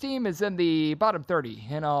 this team is in the bottom 30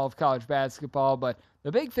 in all of college basketball. But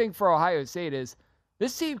the big thing for Ohio State is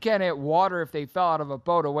this team can hit water if they fell out of a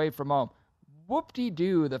boat away from home.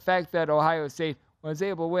 Whoop-de-doo, the fact that Ohio State was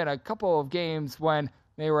able to win a couple of games when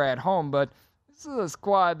they were at home. But this is a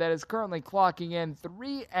squad that is currently clocking in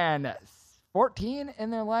 3-14 in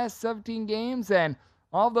their last 17 games, and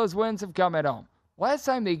all of those wins have come at home. Last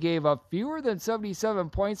time they gave up fewer than 77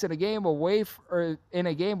 points in a game away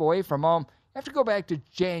from home, you have to go back to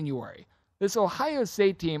January. This Ohio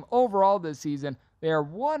State team overall this season, they are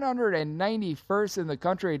 191st in the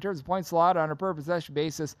country in terms of points allowed on a per possession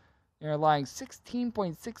basis. They are allowing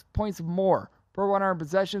 16.6 points more per 100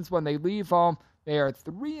 possessions when they leave home. They are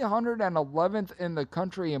 311th in the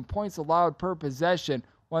country in points allowed per possession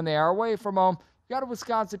when they are away from home. You got a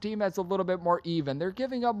Wisconsin team that's a little bit more even. They're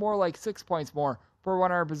giving up more like 6 points more per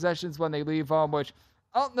 100 possessions when they leave home, which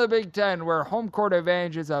out in the Big Ten, where home court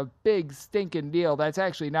advantage is a big stinking deal, that's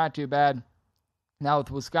actually not too bad. Now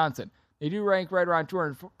with Wisconsin, they do rank right around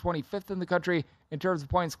 225th in the country in terms of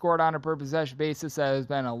points scored on a per possession basis. That has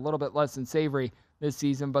been a little bit less than savory this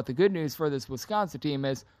season, but the good news for this Wisconsin team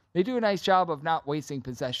is they do a nice job of not wasting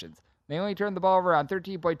possessions. They only turn the ball over on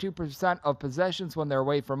 13.2% of possessions when they're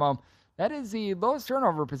away from home. That is the lowest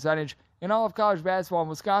turnover percentage in all of college basketball in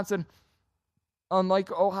Wisconsin.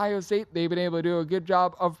 Unlike Ohio State, they've been able to do a good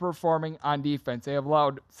job of performing on defense. They have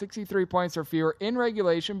allowed 63 points or fewer in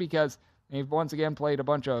regulation because they've once again played a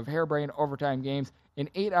bunch of harebrained overtime games in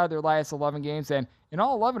 8 out of their last 11 games. And in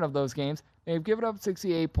all 11 of those games, they've given up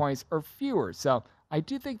 68 points or fewer. So I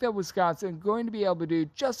do think that Wisconsin is going to be able to do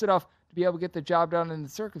just enough to be able to get the job done in the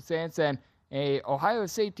circumstance. And a Ohio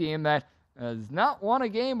State team that has not won a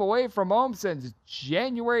game away from home since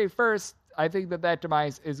January 1st, I think that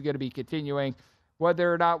demise is going to be continuing.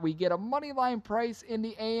 Whether or not we get a money line price in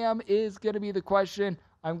the AM is going to be the question.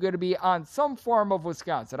 I'm going to be on some form of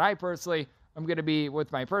Wisconsin. I personally am going to be,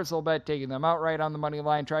 with my personal bet, taking them outright on the money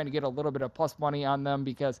line, trying to get a little bit of plus money on them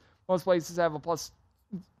because most places have a plus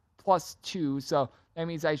 2. So that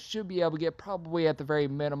means I should be able to get probably at the very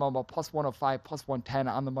minimum a plus 105, plus 110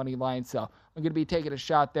 on the money line. So I'm going to be taking a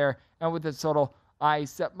shot there. And with this total, I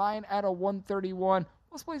set mine at a 131.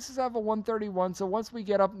 Most places have a 131, so once we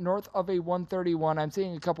get up north of a 131, I'm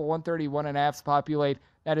seeing a couple 131.5s populate.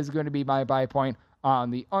 That is going to be my buy point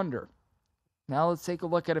on the under. Now let's take a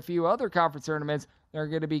look at a few other conference tournaments that are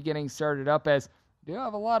going to be getting started up, as we do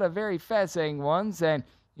have a lot of very fascinating ones. And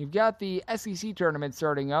you've got the SEC tournament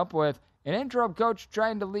starting up with an interim coach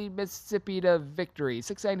trying to lead Mississippi to victory.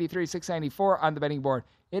 693-694 on the betting board.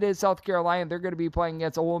 It is South Carolina. They're going to be playing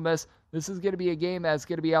against Ole Miss. This is going to be a game that's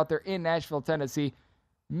going to be out there in Nashville, Tennessee.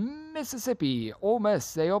 Mississippi, Ole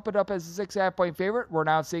Miss, they opened up as a 6.5 point favorite. We're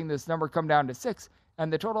now seeing this number come down to 6,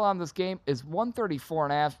 and the total on this game is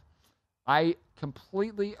 134.5. I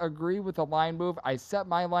completely agree with the line move. I set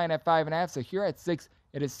my line at 5.5, so here at 6,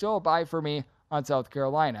 it is still a buy for me on South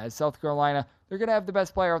Carolina. As South Carolina, they're going to have the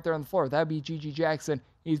best player out there on the floor. That would be Gigi Jackson.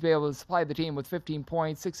 He's been able to supply the team with 15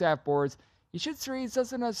 points, 6.5 boards. He shoots threes,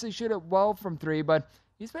 doesn't necessarily shoot it well from 3, but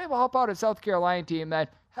he's been able to help out a South Carolina team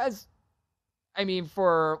that has,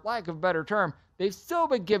 for lack of a better term, they've still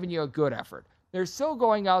been giving you a good effort. They're still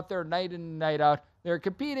going out there night in and night out. They're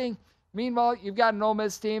competing. Meanwhile, you've got an Ole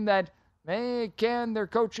Miss team that, they're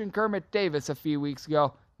coaching Kermit Davis a few weeks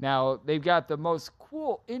ago. Now, they've got the most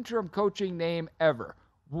cool interim coaching name ever.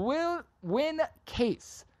 Win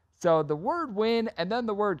Case. So the word win and then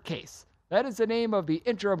the word case. That is the name of the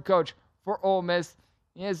interim coach for Ole Miss.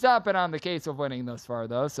 He has not been on the case of winning thus far,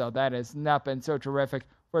 though, so that has not been so terrific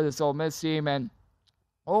for this Ole Miss team. And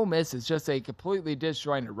Ole Miss is just a completely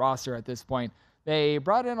disjointed roster at this point. They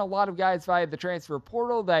brought in a lot of guys via the transfer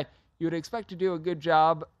portal that you would expect to do a good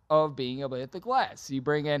job of being able to hit the glass. You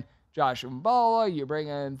bring in Josh Mballa, you bring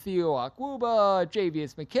in Theo Akwuba,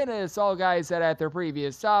 Javius McInnes, all guys that at their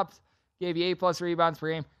previous stops gave you 8+ rebounds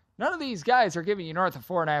per game. None of these guys are giving you north of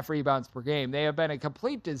 4.5 rebounds per game. They have been a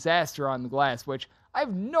complete disaster on the glass, which I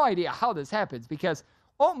have no idea how this happens because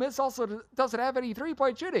Ole Miss also doesn't have any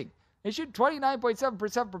 3-point shooting. They shoot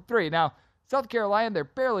 29.7% from three. Now, South Carolina, they're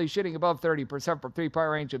barely shooting above 30% from three-point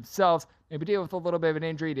range themselves. Maybe deal with a little bit of an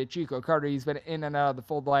injury to Chico Carter. He's been in and out of the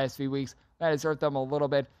fold the last few weeks. That has hurt them a little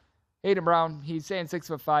bit. Hayden Brown, he's staying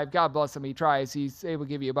 6'5". God bless him. He tries. He's able to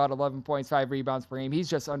give you about 11 points, 5 rebounds per game. He's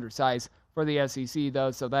just undersized for the SEC, though,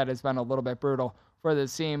 so that has been a little bit brutal for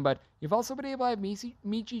this team. But you've also been able to have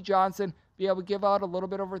Michi Johnson be able to give out a little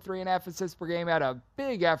bit over 3.5 assists per game. Had a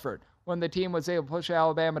big effort when the team was able to push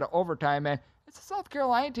Alabama to overtime. And it's a South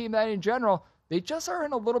Carolina team that, in general, they just are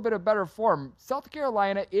in a little bit of better form. South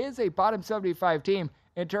Carolina is a bottom 75 team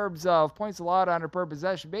in terms of points allowed on a per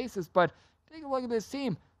possession basis, but take a look at this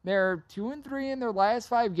team. They're 2-3 in their last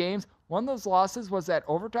 5 games. One of those losses was that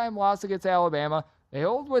overtime loss against Alabama. They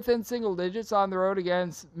hold within single digits on the road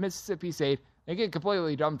against Mississippi State. They get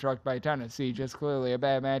completely dump-trucked by Tennessee, just clearly a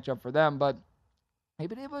bad matchup for them, but they've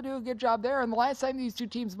been able to do a good job there. And the last time these two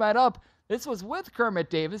teams met up, this was with Kermit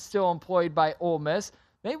Davis still employed by Ole Miss.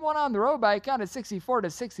 They won on the road by a count of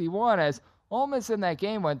 64-61 as Ole Miss in that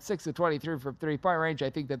game went 6-23 from three-point range. I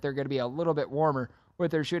think that they're going to be a little bit warmer with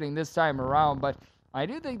their shooting this time around, but I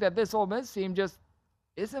do think that this Ole Miss team just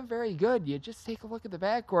isn't very good. You just take a look at the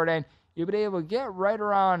backcourt, and you've been able to get right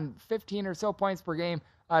around 15 or so points per game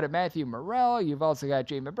out of Matthew Morrell. You've also got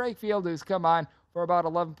Jamin Brakefield, who's come on for about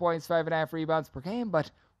 11 points, 5.5 rebounds per game.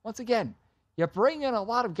 But once again, you bring in a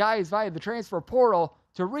lot of guys via the transfer portal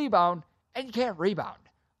to rebound, and you can't rebound.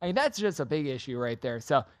 I mean, that's just a big issue right there.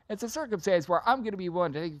 So it's a circumstance where I'm going to be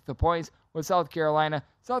willing to take the points with South Carolina.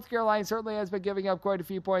 South Carolina certainly has been giving up quite a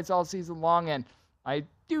few points all season long, and I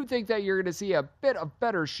do think that you're going to see a bit of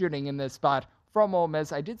better shooting in this spot from Ole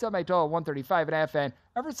Miss. I did set my total at 135.5, and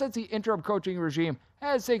ever since the interim coaching regime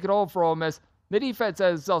has taken hold for Ole Miss, the defense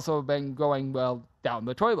has also been going, well, down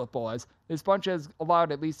the toilet bowl, as this bunch has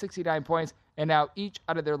allowed at least 69 points, and now each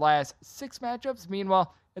out of their last 6 matchups.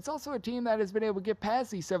 Meanwhile, it's also a team that has been able to get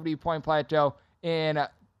past the 70-point plateau in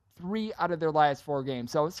 3 out of their last 4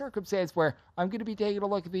 games. So a circumstance where I'm going to be taking a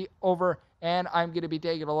look at the over, and I'm going to be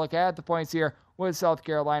taking a look at the points here with South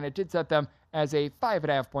Carolina. It did set them as a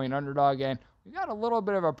 5.5-point underdog, and we got a little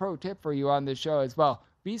bit of a pro tip for you on this show as well.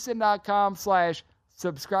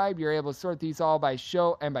 VSiN.com/subscribe. You're able to sort these all by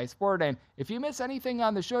show and by sport. And if you miss anything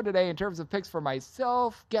on the show today in terms of picks for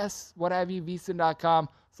myself, guests, what have you,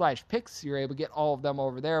 VSiN.com/picks. You're able to get all of them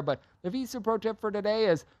over there. But the VSiN pro tip for today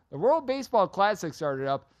is the World Baseball Classic started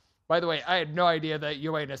up. By the way, I had no idea that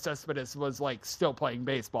Yoenis Cespedes was still playing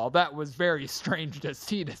baseball. That was very strange to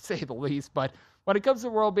see, to say the least. But when it comes to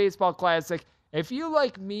World Baseball Classic, if you,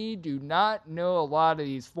 like me, do not know a lot of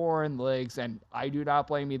these foreign leagues, and I do not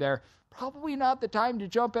blame you there, probably not the time to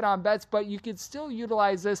jump in on bets, but you can still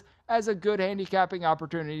utilize this as a good handicapping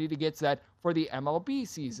opportunity to get set for the MLB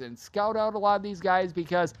season. Scout out a lot of these guys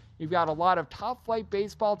because you've got a lot of top-flight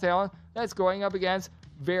baseball talent that's going up against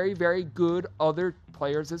very, very good other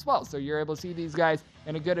players as well. So you're able to see these guys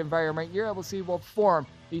in a good environment. You're able to see what form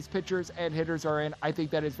these pitchers and hitters are in. I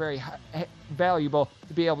think that is very valuable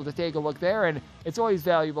to be able to take a look there, and it's always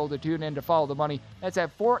valuable to tune in to follow the money. That's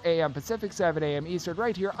at 4 a.m. Pacific, 7 a.m. Eastern,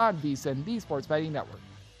 right here on VSiN, the Sports Betting Network.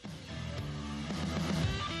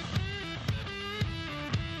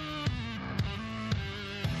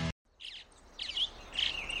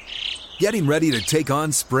 Getting ready to take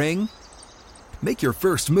on spring? Make your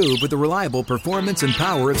first move with the reliable performance and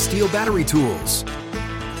power of Steel battery tools.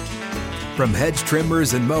 From hedge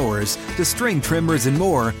trimmers and mowers to string trimmers and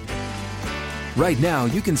more, right now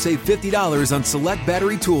you can save $50 on select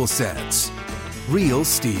battery tool sets. Real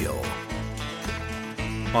Steel.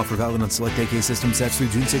 Offer valid on select AK system sets through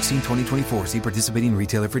June 16, 2024. See participating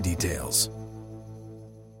retailer for details.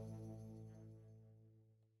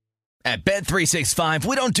 At Bet365,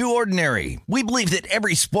 we don't do ordinary. We believe that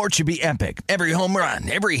every sport should be epic. Every home run,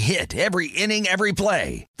 every hit, every inning, every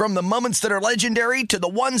play. From the moments that are legendary to the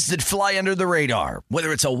ones that fly under the radar.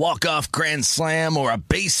 Whether it's a walk-off grand slam or a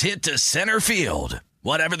base hit to center field.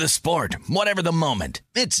 Whatever the sport, whatever the moment.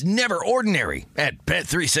 It's never ordinary at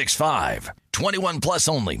Bet365. 21 plus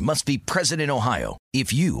only. Must be present in Ohio.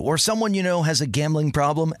 If you or someone you know has a gambling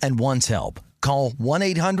problem and wants help, call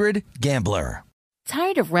 1-800-GAMBLER.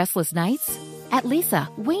 Tired of restless nights? At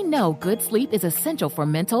Leesa, we know good sleep is essential for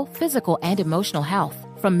mental, physical, and emotional health.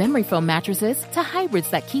 From memory foam mattresses to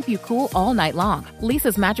hybrids that keep you cool all night long,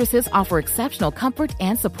 Leesa's mattresses offer exceptional comfort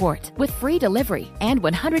and support with free delivery and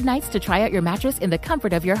 100 nights to try out your mattress in the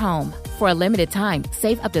comfort of your home. For a limited time,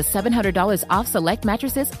 save up to $700 off select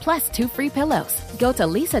mattresses plus 2 free pillows. Go to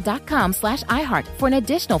leesa.com/iHeart for an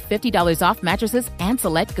additional $50 off mattresses and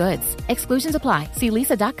select goods. Exclusions apply. See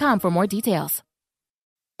leesa.com for more details.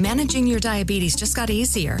 Managing your diabetes just got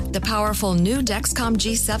easier. The powerful new Dexcom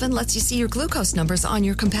G7 lets you see your glucose numbers on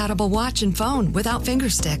your compatible watch and phone without finger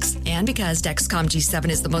sticks. And because Dexcom G7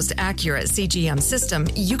 is the most accurate CGM system,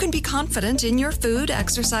 you can be confident in your food,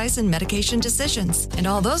 exercise, and medication decisions. And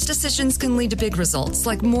all those decisions can lead to big results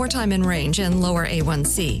like more time in range and lower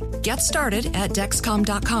A1C. Get started at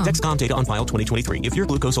Dexcom.com. Dexcom data on file 2023. If your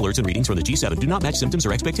glucose alerts and readings from the G7 do not match symptoms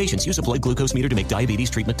or expectations, use a blood glucose meter to make diabetes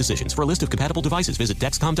treatment decisions. For a list of compatible devices, visit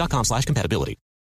Dexcom.com/compatibility.